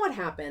else? Then what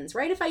happens,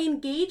 right? If I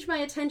engage my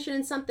attention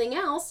in something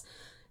else,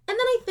 and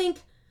then I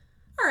think,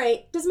 all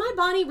right, does my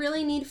body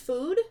really need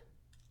food?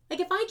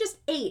 Like, if I just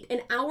ate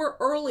an hour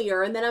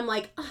earlier and then I'm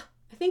like, oh,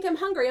 I think I'm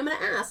hungry, I'm going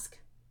to ask,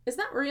 is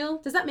that real?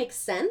 Does that make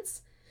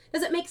sense?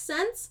 Does it make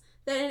sense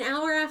that an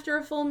hour after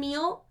a full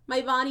meal,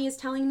 my body is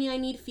telling me I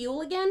need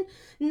fuel again?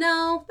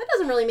 No, that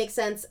doesn't really make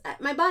sense.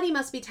 My body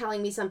must be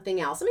telling me something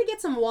else. I'm going to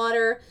get some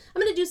water.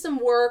 I'm going to do some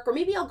work, or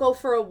maybe I'll go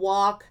for a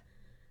walk.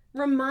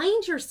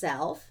 Remind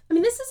yourself. I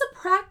mean, this is a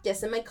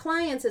practice. And my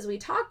clients, as we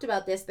talked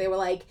about this, they were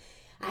like,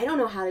 I don't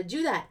know how to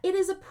do that. It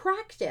is a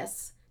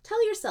practice.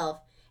 Tell yourself,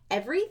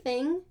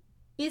 everything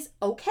is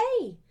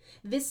okay.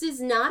 This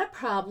is not a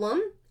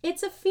problem.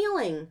 It's a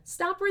feeling.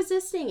 Stop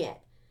resisting it.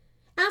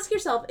 Ask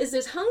yourself, is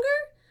this hunger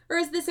or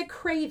is this a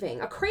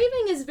craving? A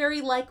craving is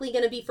very likely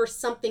going to be for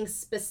something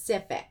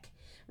specific,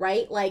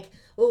 right? Like,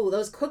 oh,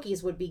 those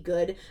cookies would be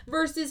good.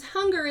 Versus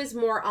hunger is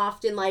more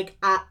often like,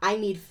 I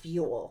need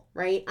fuel,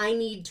 right? I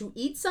need to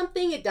eat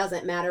something. It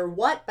doesn't matter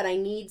what, but I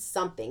need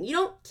something. You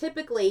don't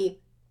typically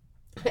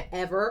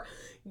ever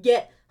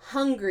get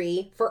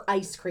hungry for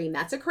ice cream.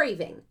 That's a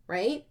craving,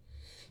 right?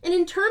 And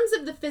in terms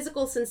of the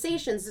physical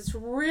sensations, it's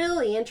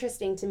really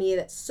interesting to me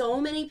that so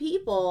many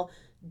people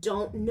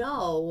don't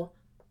know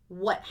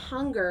what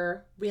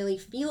hunger really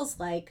feels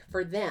like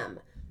for them.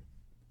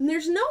 And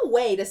there's no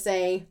way to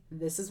say,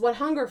 this is what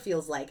hunger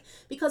feels like,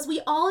 because we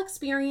all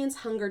experience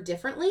hunger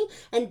differently,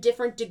 and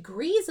different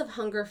degrees of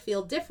hunger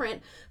feel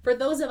different for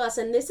those of us.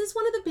 And this is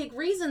one of the big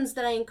reasons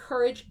that I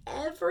encourage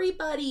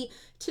everybody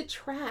to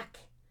track,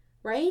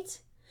 right?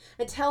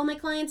 I tell my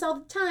clients all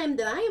the time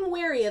that I am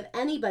wary of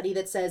anybody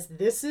that says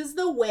this is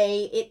the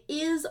way it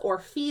is or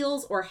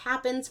feels or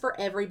happens for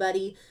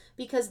everybody,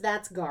 because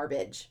that's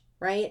garbage,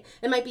 right?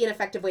 It might be an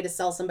effective way to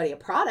sell somebody a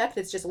product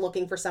that's just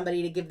looking for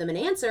somebody to give them an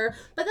answer,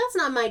 but that's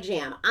not my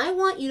jam. I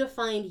want you to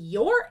find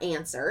your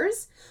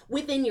answers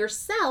within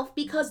yourself,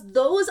 because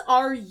those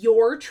are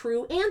your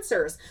true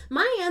answers.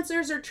 My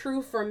answers are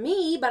true for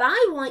me, but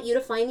I want you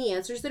to find the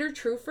answers that are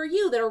true for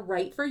you, that are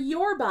right for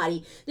your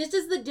body. This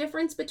is the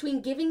difference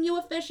between giving you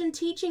a fish and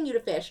teaching you to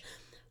fish.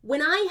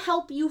 When I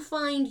help you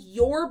find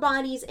your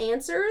body's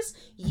answers,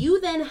 you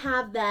then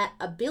have that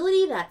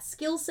ability, that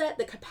skill set,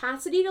 the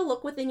capacity to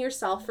look within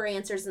yourself for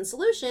answers and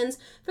solutions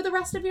for the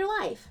rest of your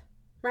life,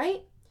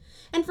 right?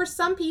 And for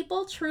some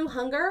people, true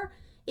hunger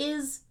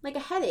is like a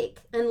headache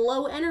and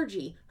low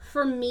energy.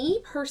 For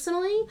me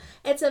personally,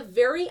 it's a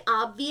very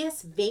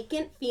obvious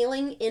vacant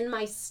feeling in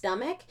my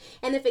stomach.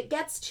 And if it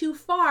gets too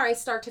far, I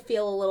start to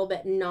feel a little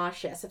bit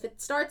nauseous. If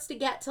it starts to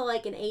get to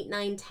like an 8,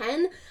 9,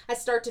 10, I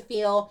start to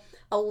feel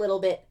a little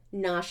bit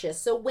nauseous.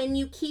 So when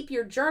you keep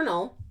your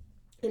journal,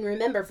 and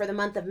remember, for the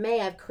month of May,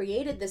 I've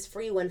created this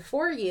free one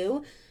for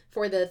you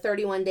for the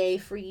 31-day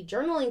free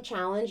journaling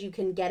challenge. You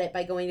can get it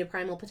by going to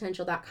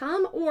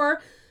primalpotential.com,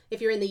 or if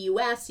you're in the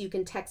US, you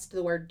can text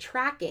the word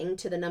tracking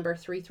to the number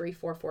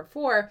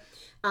 33444.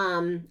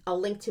 I'll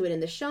link to it in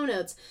the show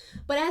notes.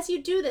 But as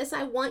you do this,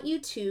 I want you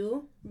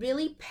to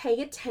really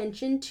pay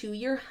attention to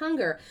your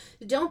hunger.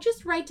 Don't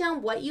just write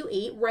down what you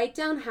eat, write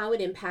down how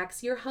it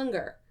impacts your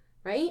hunger,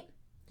 right?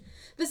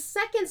 The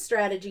second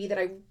strategy that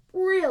I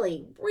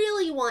really,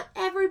 really want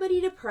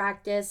everybody to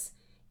practice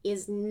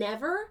is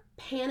never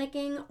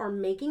panicking or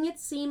making it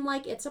seem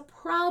like it's a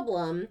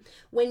problem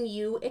when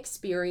you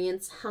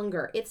experience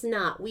hunger. It's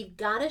not. We've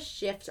got to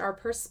shift our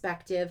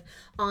perspective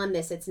on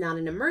this. It's not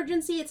an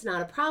emergency. It's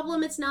not a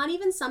problem. It's not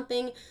even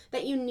something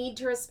that you need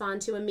to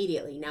respond to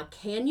immediately. Now,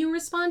 can you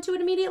respond to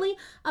it immediately?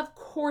 Of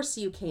course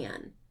you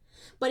can.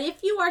 But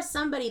if you are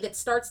somebody that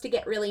starts to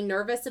get really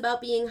nervous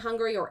about being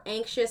hungry or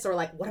anxious or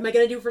like, what am I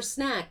going to do for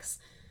snacks?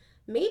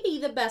 Maybe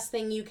the best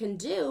thing you can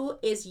do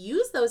is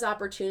use those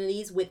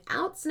opportunities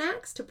without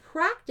snacks to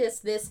practice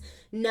this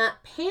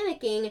not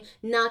panicking,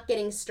 not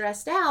getting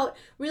stressed out,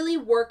 really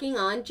working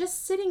on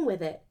just sitting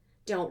with it.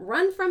 Don't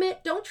run from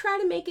it. Don't try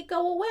to make it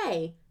go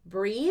away.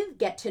 Breathe,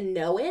 get to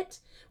know it.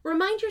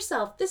 Remind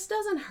yourself, this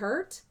doesn't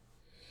hurt.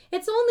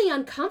 It's only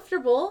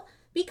uncomfortable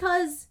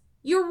because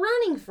you're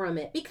running from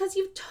it, because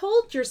you've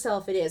told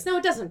yourself it is. No,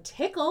 it doesn't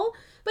tickle,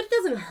 but it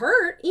doesn't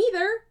hurt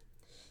either.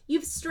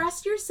 You've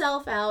stressed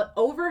yourself out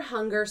over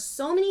hunger,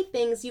 so many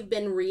things. You've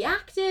been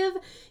reactive,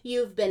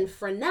 you've been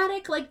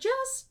frenetic, like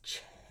just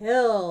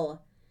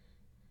chill.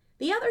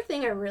 The other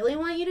thing I really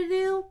want you to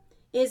do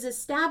is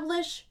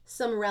establish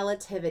some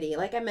relativity.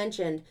 Like I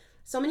mentioned,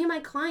 so many of my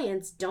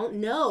clients don't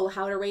know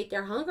how to rate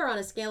their hunger on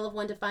a scale of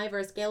 1 to 5 or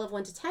a scale of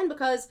 1 to 10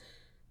 because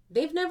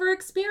they've never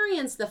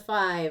experienced the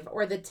 5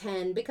 or the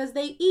 10, because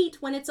they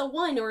eat when it's a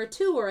 1 or a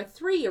 2 or a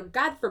 3, or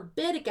God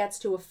forbid it gets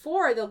to a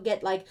 4. They'll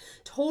get like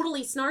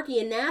totally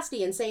snarky and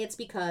nasty and say it's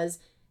because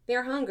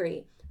they're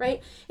hungry,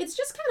 right? It's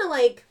just kind of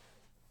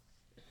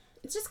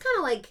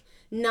like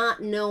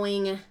not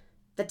knowing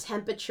the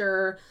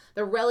temperature,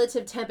 the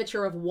relative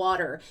temperature of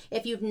water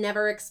if you've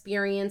never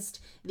experienced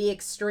the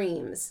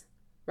extremes,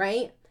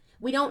 right?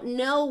 We don't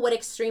know what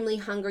extremely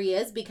hungry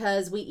is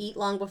because we eat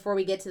long before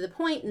we get to the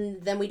point,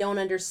 and then we don't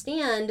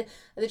understand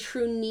the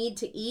true need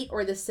to eat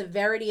or the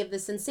severity of the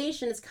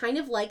sensation. It's kind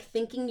of like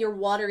thinking your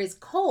water is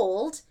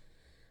cold,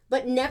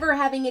 but never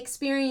having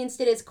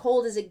experienced it as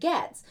cold as it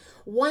gets.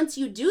 Once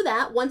you do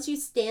that, once you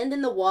stand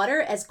in the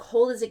water as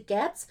cold as it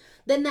gets,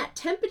 then that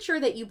temperature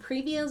that you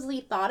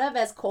previously thought of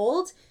as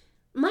cold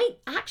might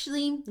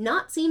actually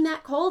not seem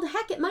that cold.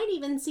 Heck, it might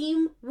even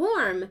seem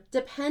warm,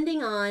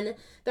 depending on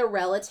the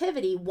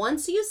relativity.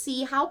 Once you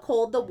see how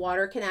cold the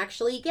water can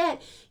actually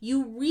get,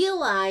 you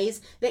realize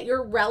that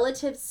your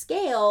relative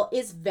scale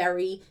is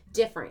very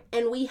different.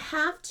 And we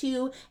have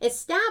to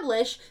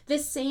establish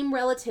this same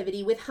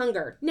relativity with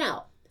hunger.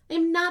 Now,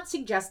 I'm not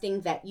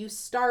suggesting that you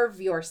starve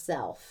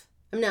yourself.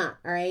 I'm not,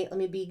 all right? Let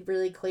me be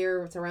really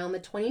clear. It's around the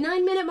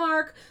 29-minute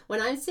mark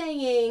when I'm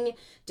saying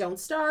don't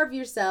starve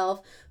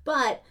yourself,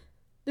 but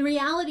the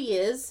reality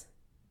is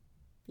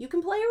you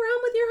can play around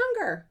with your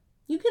hunger.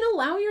 You can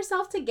allow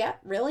yourself to get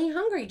really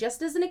hungry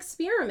just as an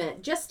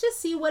experiment, just to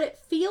see what it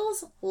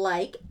feels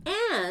like,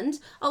 and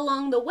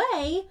along the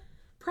way,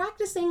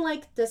 practicing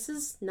like this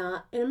is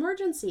not an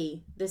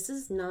emergency. This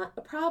is not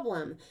a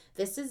problem.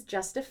 This is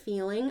just a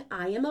feeling.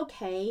 I am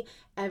okay.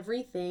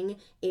 Everything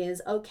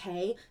is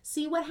okay.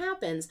 See what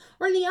happens.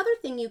 Or the other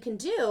thing you can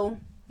do,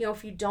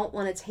 if you don't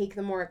want to take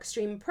the more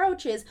extreme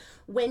approach, is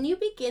when you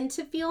begin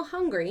to feel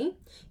hungry,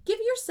 give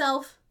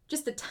yourself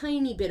just a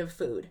tiny bit of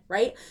food,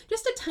 right?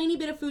 Just a tiny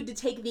bit of food to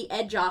take the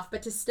edge off,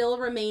 but to still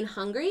remain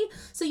hungry,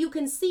 so you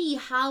can see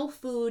how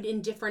food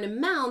in different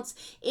amounts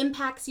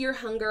impacts your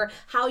hunger,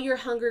 how your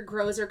hunger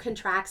grows or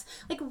contracts.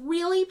 Like,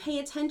 really pay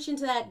attention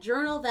to that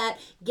journal, that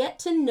get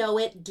to know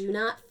it, do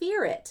not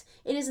fear it.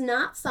 It is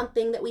not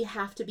something that we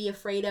have to be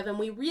afraid of, and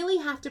we really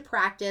have to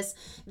practice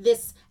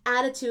this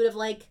attitude of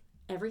like,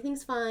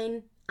 everything's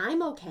fine,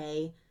 I'm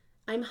okay,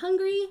 I'm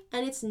hungry,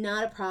 and it's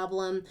not a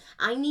problem.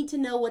 I need to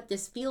know what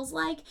this feels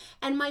like,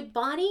 and my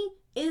body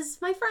is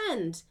my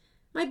friend.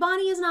 My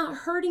body is not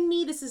hurting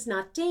me. This is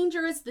not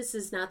dangerous. This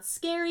is not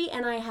scary,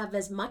 and I have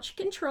as much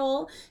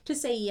control to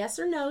say yes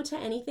or no to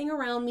anything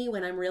around me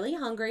when I'm really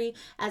hungry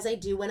as I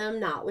do when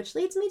I'm not, which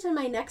leads me to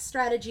my next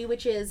strategy,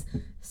 which is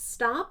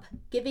stop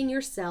giving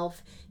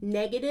yourself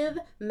negative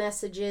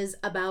messages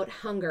about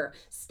hunger.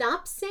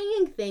 Stop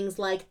saying things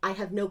like, I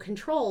have no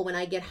control when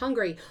I get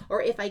hungry,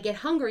 or if I get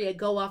hungry, I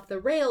go off the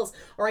rails,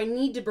 or I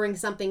need to bring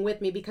something with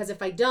me because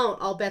if I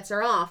don't, all bets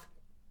are off.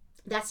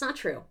 That's not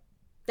true.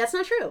 That's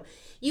not true.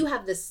 You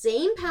have the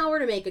same power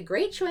to make a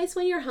great choice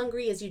when you're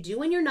hungry as you do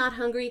when you're not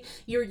hungry.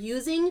 You're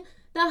using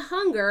the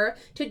hunger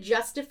to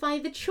justify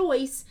the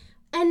choice,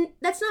 and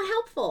that's not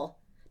helpful.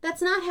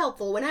 That's not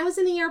helpful. When I was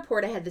in the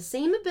airport, I had the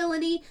same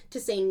ability to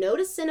say no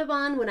to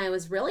Cinnabon when I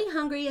was really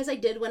hungry as I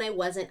did when I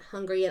wasn't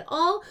hungry at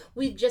all.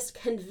 We've just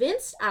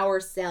convinced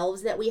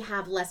ourselves that we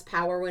have less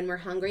power when we're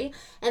hungry,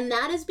 and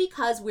that is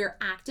because we're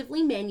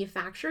actively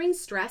manufacturing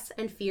stress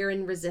and fear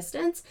and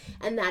resistance,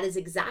 and that is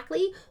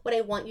exactly what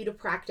I want you to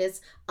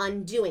practice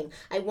undoing.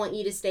 I want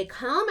you to stay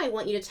calm. I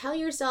want you to tell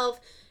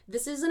yourself,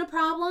 this isn't a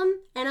problem,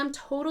 and I'm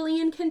totally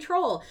in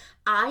control.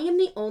 I am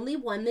the only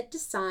one that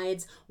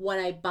decides what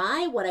I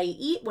buy, what I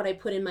eat, what I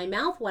put in my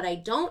mouth, what I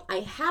don't.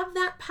 I have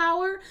that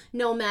power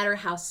no matter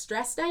how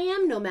stressed I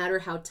am, no matter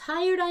how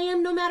tired I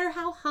am, no matter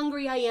how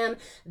hungry I am.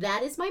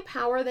 That is my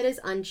power that is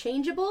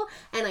unchangeable,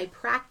 and I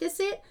practice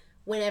it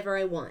whenever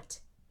I want.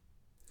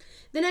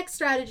 The next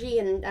strategy,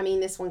 and I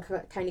mean, this one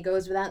kind of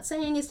goes without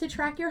saying, is to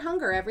track your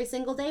hunger every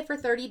single day for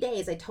 30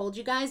 days. I told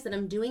you guys that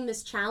I'm doing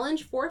this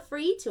challenge for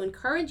free to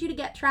encourage you to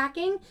get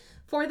tracking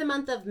for the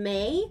month of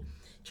May.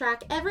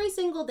 Track every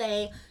single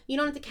day. You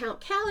don't have to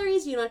count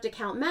calories. You don't have to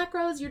count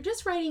macros. You're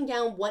just writing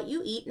down what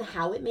you eat and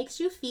how it makes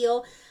you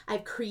feel.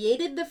 I've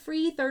created the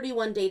free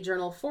 31-day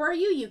journal for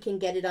you. You can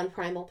get it on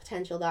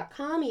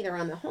primalpotential.com, either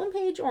on the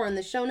homepage or in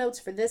the show notes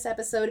for this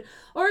episode.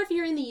 Or if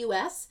you're in the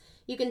US,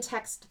 you can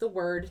text the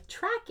word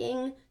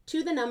tracking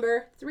to the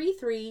number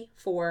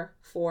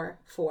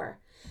 33444.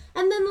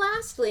 And then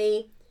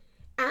lastly,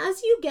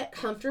 as you get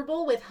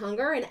comfortable with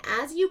hunger and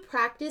as you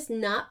practice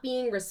not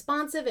being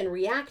responsive and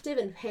reactive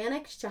and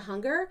panicked to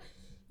hunger,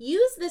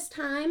 use this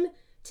time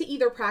to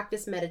either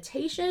practice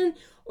meditation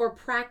or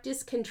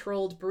practice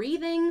controlled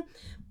breathing.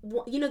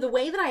 You know, the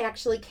way that I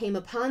actually came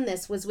upon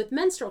this was with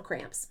menstrual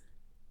cramps.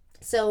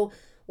 So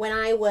when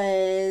I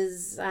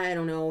was,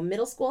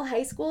 middle school,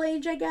 high school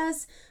age, I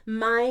guess,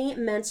 my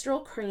menstrual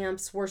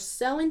cramps were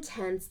so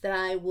intense that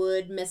I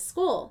would miss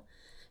school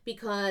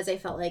because I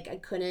felt like I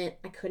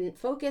couldn't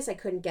focus. I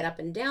couldn't get up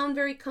and down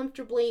very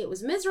comfortably. It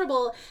was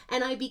miserable,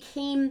 and I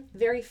became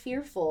very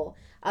fearful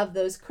of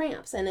those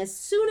cramps. And as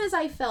soon as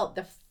I felt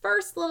the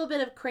first little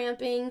bit of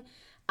cramping,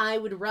 I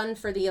would run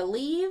for the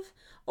Aleve.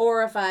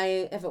 Or if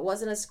it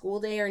wasn't a school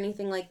day or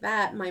anything like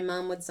that, my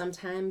mom would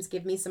sometimes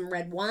give me some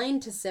red wine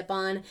to sip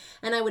on,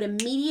 and I would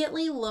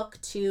immediately look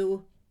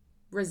to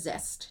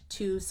resist,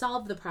 to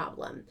solve the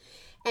problem.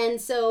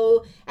 And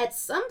so at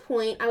some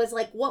point I was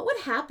like, what would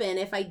happen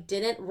if I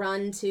didn't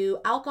run to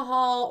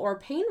alcohol or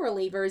pain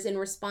relievers in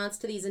response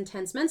to these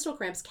intense menstrual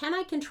cramps? Can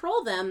I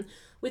control them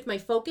with my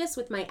focus,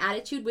 with my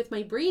attitude, with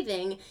my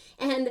breathing?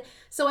 And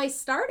so I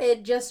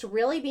started just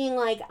really being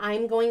like,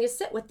 I'm going to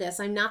sit with this.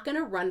 I'm not going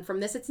to run from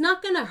this. It's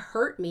not going to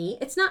hurt me.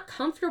 It's not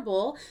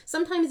comfortable.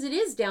 Sometimes it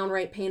is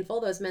downright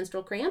painful, those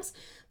menstrual cramps.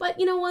 But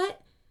you know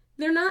what?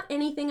 They're not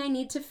anything I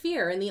need to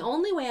fear. And the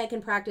only way I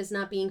can practice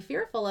not being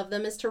fearful of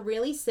them is to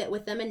really sit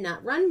with them and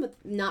not run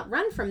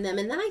from them.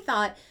 And then I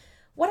thought,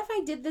 what if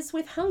I did this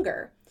with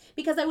hunger?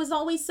 Because I was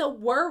always so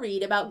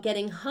worried about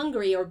getting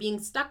hungry or being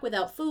stuck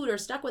without food or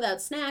stuck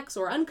without snacks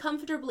or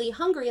uncomfortably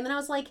hungry. And then I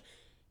was like,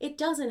 it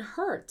doesn't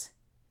hurt.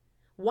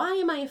 Why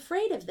am I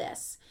afraid of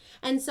this?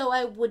 And so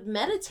I would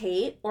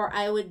meditate, or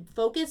I would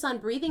focus on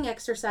breathing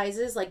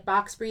exercises like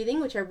box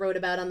breathing, which I wrote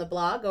about on the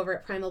blog over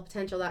at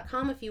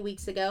primalpotential.com a few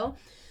weeks ago.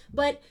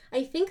 But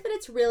I think that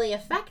it's really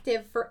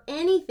effective for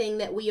anything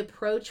that we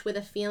approach with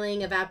a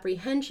feeling of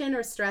apprehension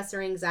or stress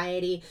or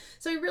anxiety.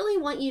 So I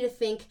really want you to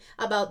think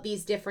about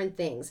these different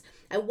things.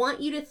 I want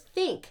you to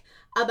think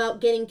about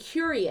getting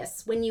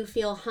curious when you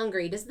feel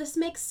hungry. Does this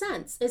make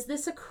sense? Is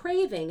this a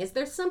craving? Is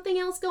there something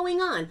else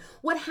going on?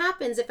 What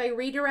happens if I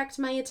redirect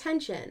my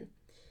attention?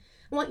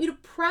 I want you to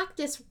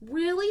practice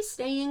really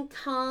staying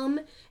calm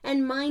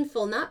and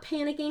mindful, not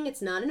panicking.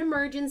 It's not an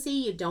emergency.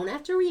 You don't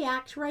have to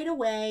react right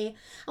away.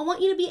 I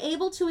want you to be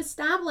able to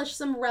establish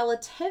some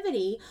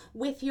relativity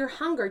with your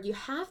hunger. You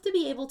have to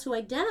be able to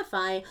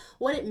identify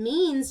what it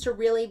means to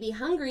really be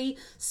hungry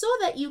so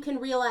that you can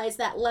realize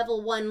that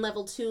level 1,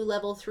 level 2,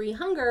 level 3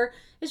 hunger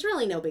is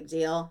really no big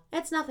deal.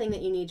 It's nothing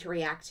that you need to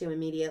react to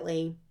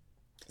immediately.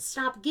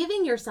 Stop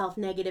giving yourself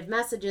negative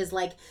messages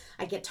like,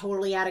 I get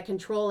totally out of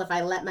control if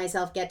I let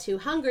myself get too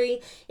hungry.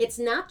 It's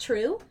not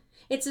true.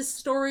 It's a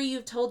story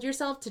you've told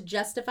yourself to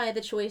justify the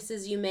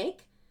choices you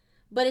make,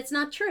 but it's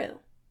not true,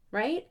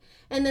 right?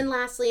 And then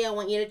lastly, I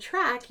want you to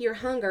track your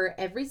hunger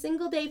every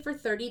single day for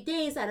 30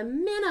 days at a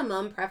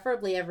minimum,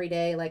 preferably every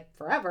day, like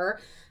forever,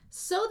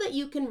 so that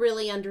you can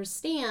really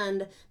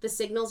understand the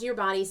signals your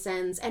body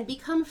sends and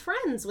become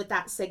friends with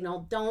that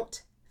signal.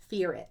 Don't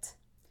fear it.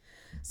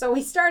 So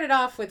we started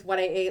off with what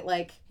I ate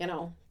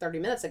 30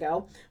 minutes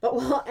ago, but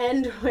we'll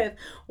end with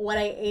what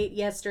I ate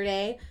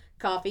yesterday.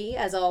 Coffee,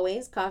 as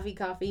always. Coffee,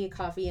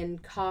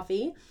 and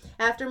coffee.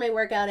 After my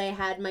workout, I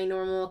had my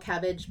normal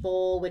cabbage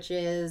bowl, which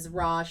is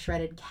raw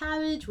shredded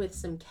cabbage with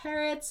some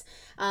carrots.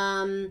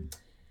 I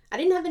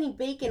didn't have any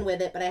bacon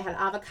with it, but I had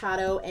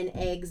avocado and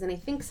eggs and I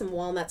think some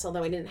walnuts,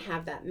 although I didn't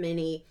have that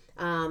many.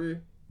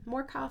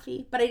 more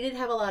coffee, but I did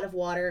have a lot of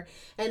water.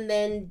 And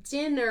then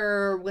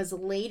dinner was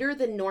later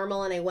than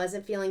normal, and I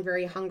wasn't feeling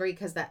very hungry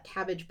because that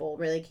cabbage bowl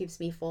really keeps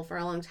me full for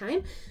a long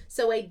time.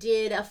 So I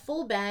did a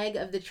full bag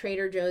of the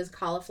Trader Joe's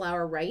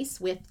cauliflower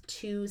rice with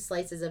 2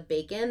 slices of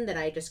bacon that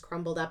I just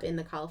crumbled up in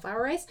the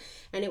cauliflower rice,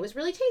 and it was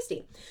really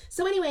tasty.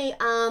 So anyway,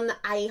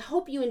 I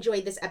hope you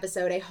enjoyed this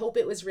episode. I hope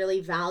it was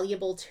really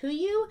valuable to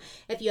you.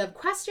 If you have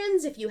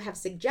questions, if you have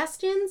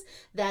suggestions,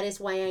 that is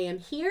why I am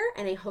here,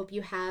 and I hope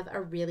you have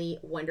a really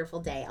wonderful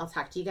day. I'll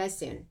talk to you guys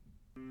soon.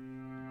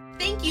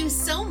 Thank you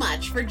so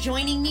much for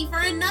joining me for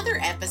another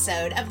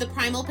episode of the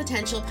Primal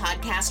Potential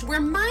Podcast, where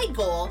my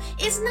goal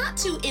is not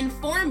to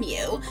inform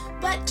you,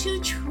 but to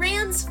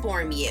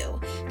transform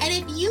you. And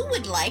if you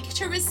would like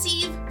to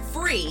receive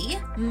free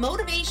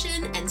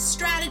motivation and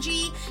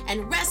strategy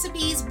and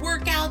recipes,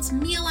 workouts,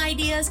 meal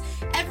ideas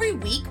every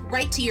week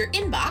right to your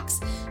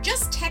inbox,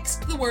 just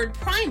text the word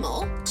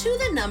primal to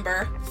the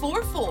number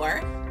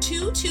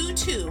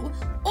 44222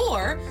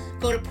 or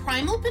go to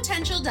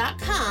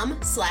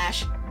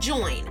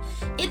primalpotential.com/join.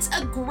 It's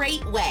a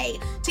great way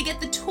to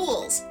get the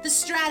tools, the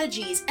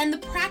strategies, and the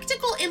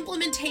practical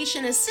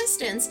implementation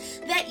assistance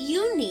that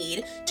you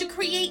need to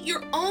create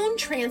your own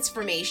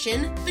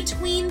transformation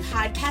between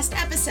podcast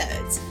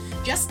episodes.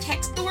 Just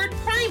text the word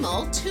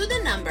primal to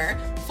the number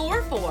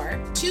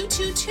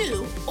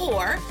 44222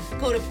 or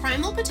go to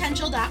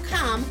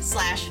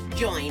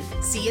primalpotential.com/join.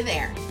 See you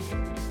there.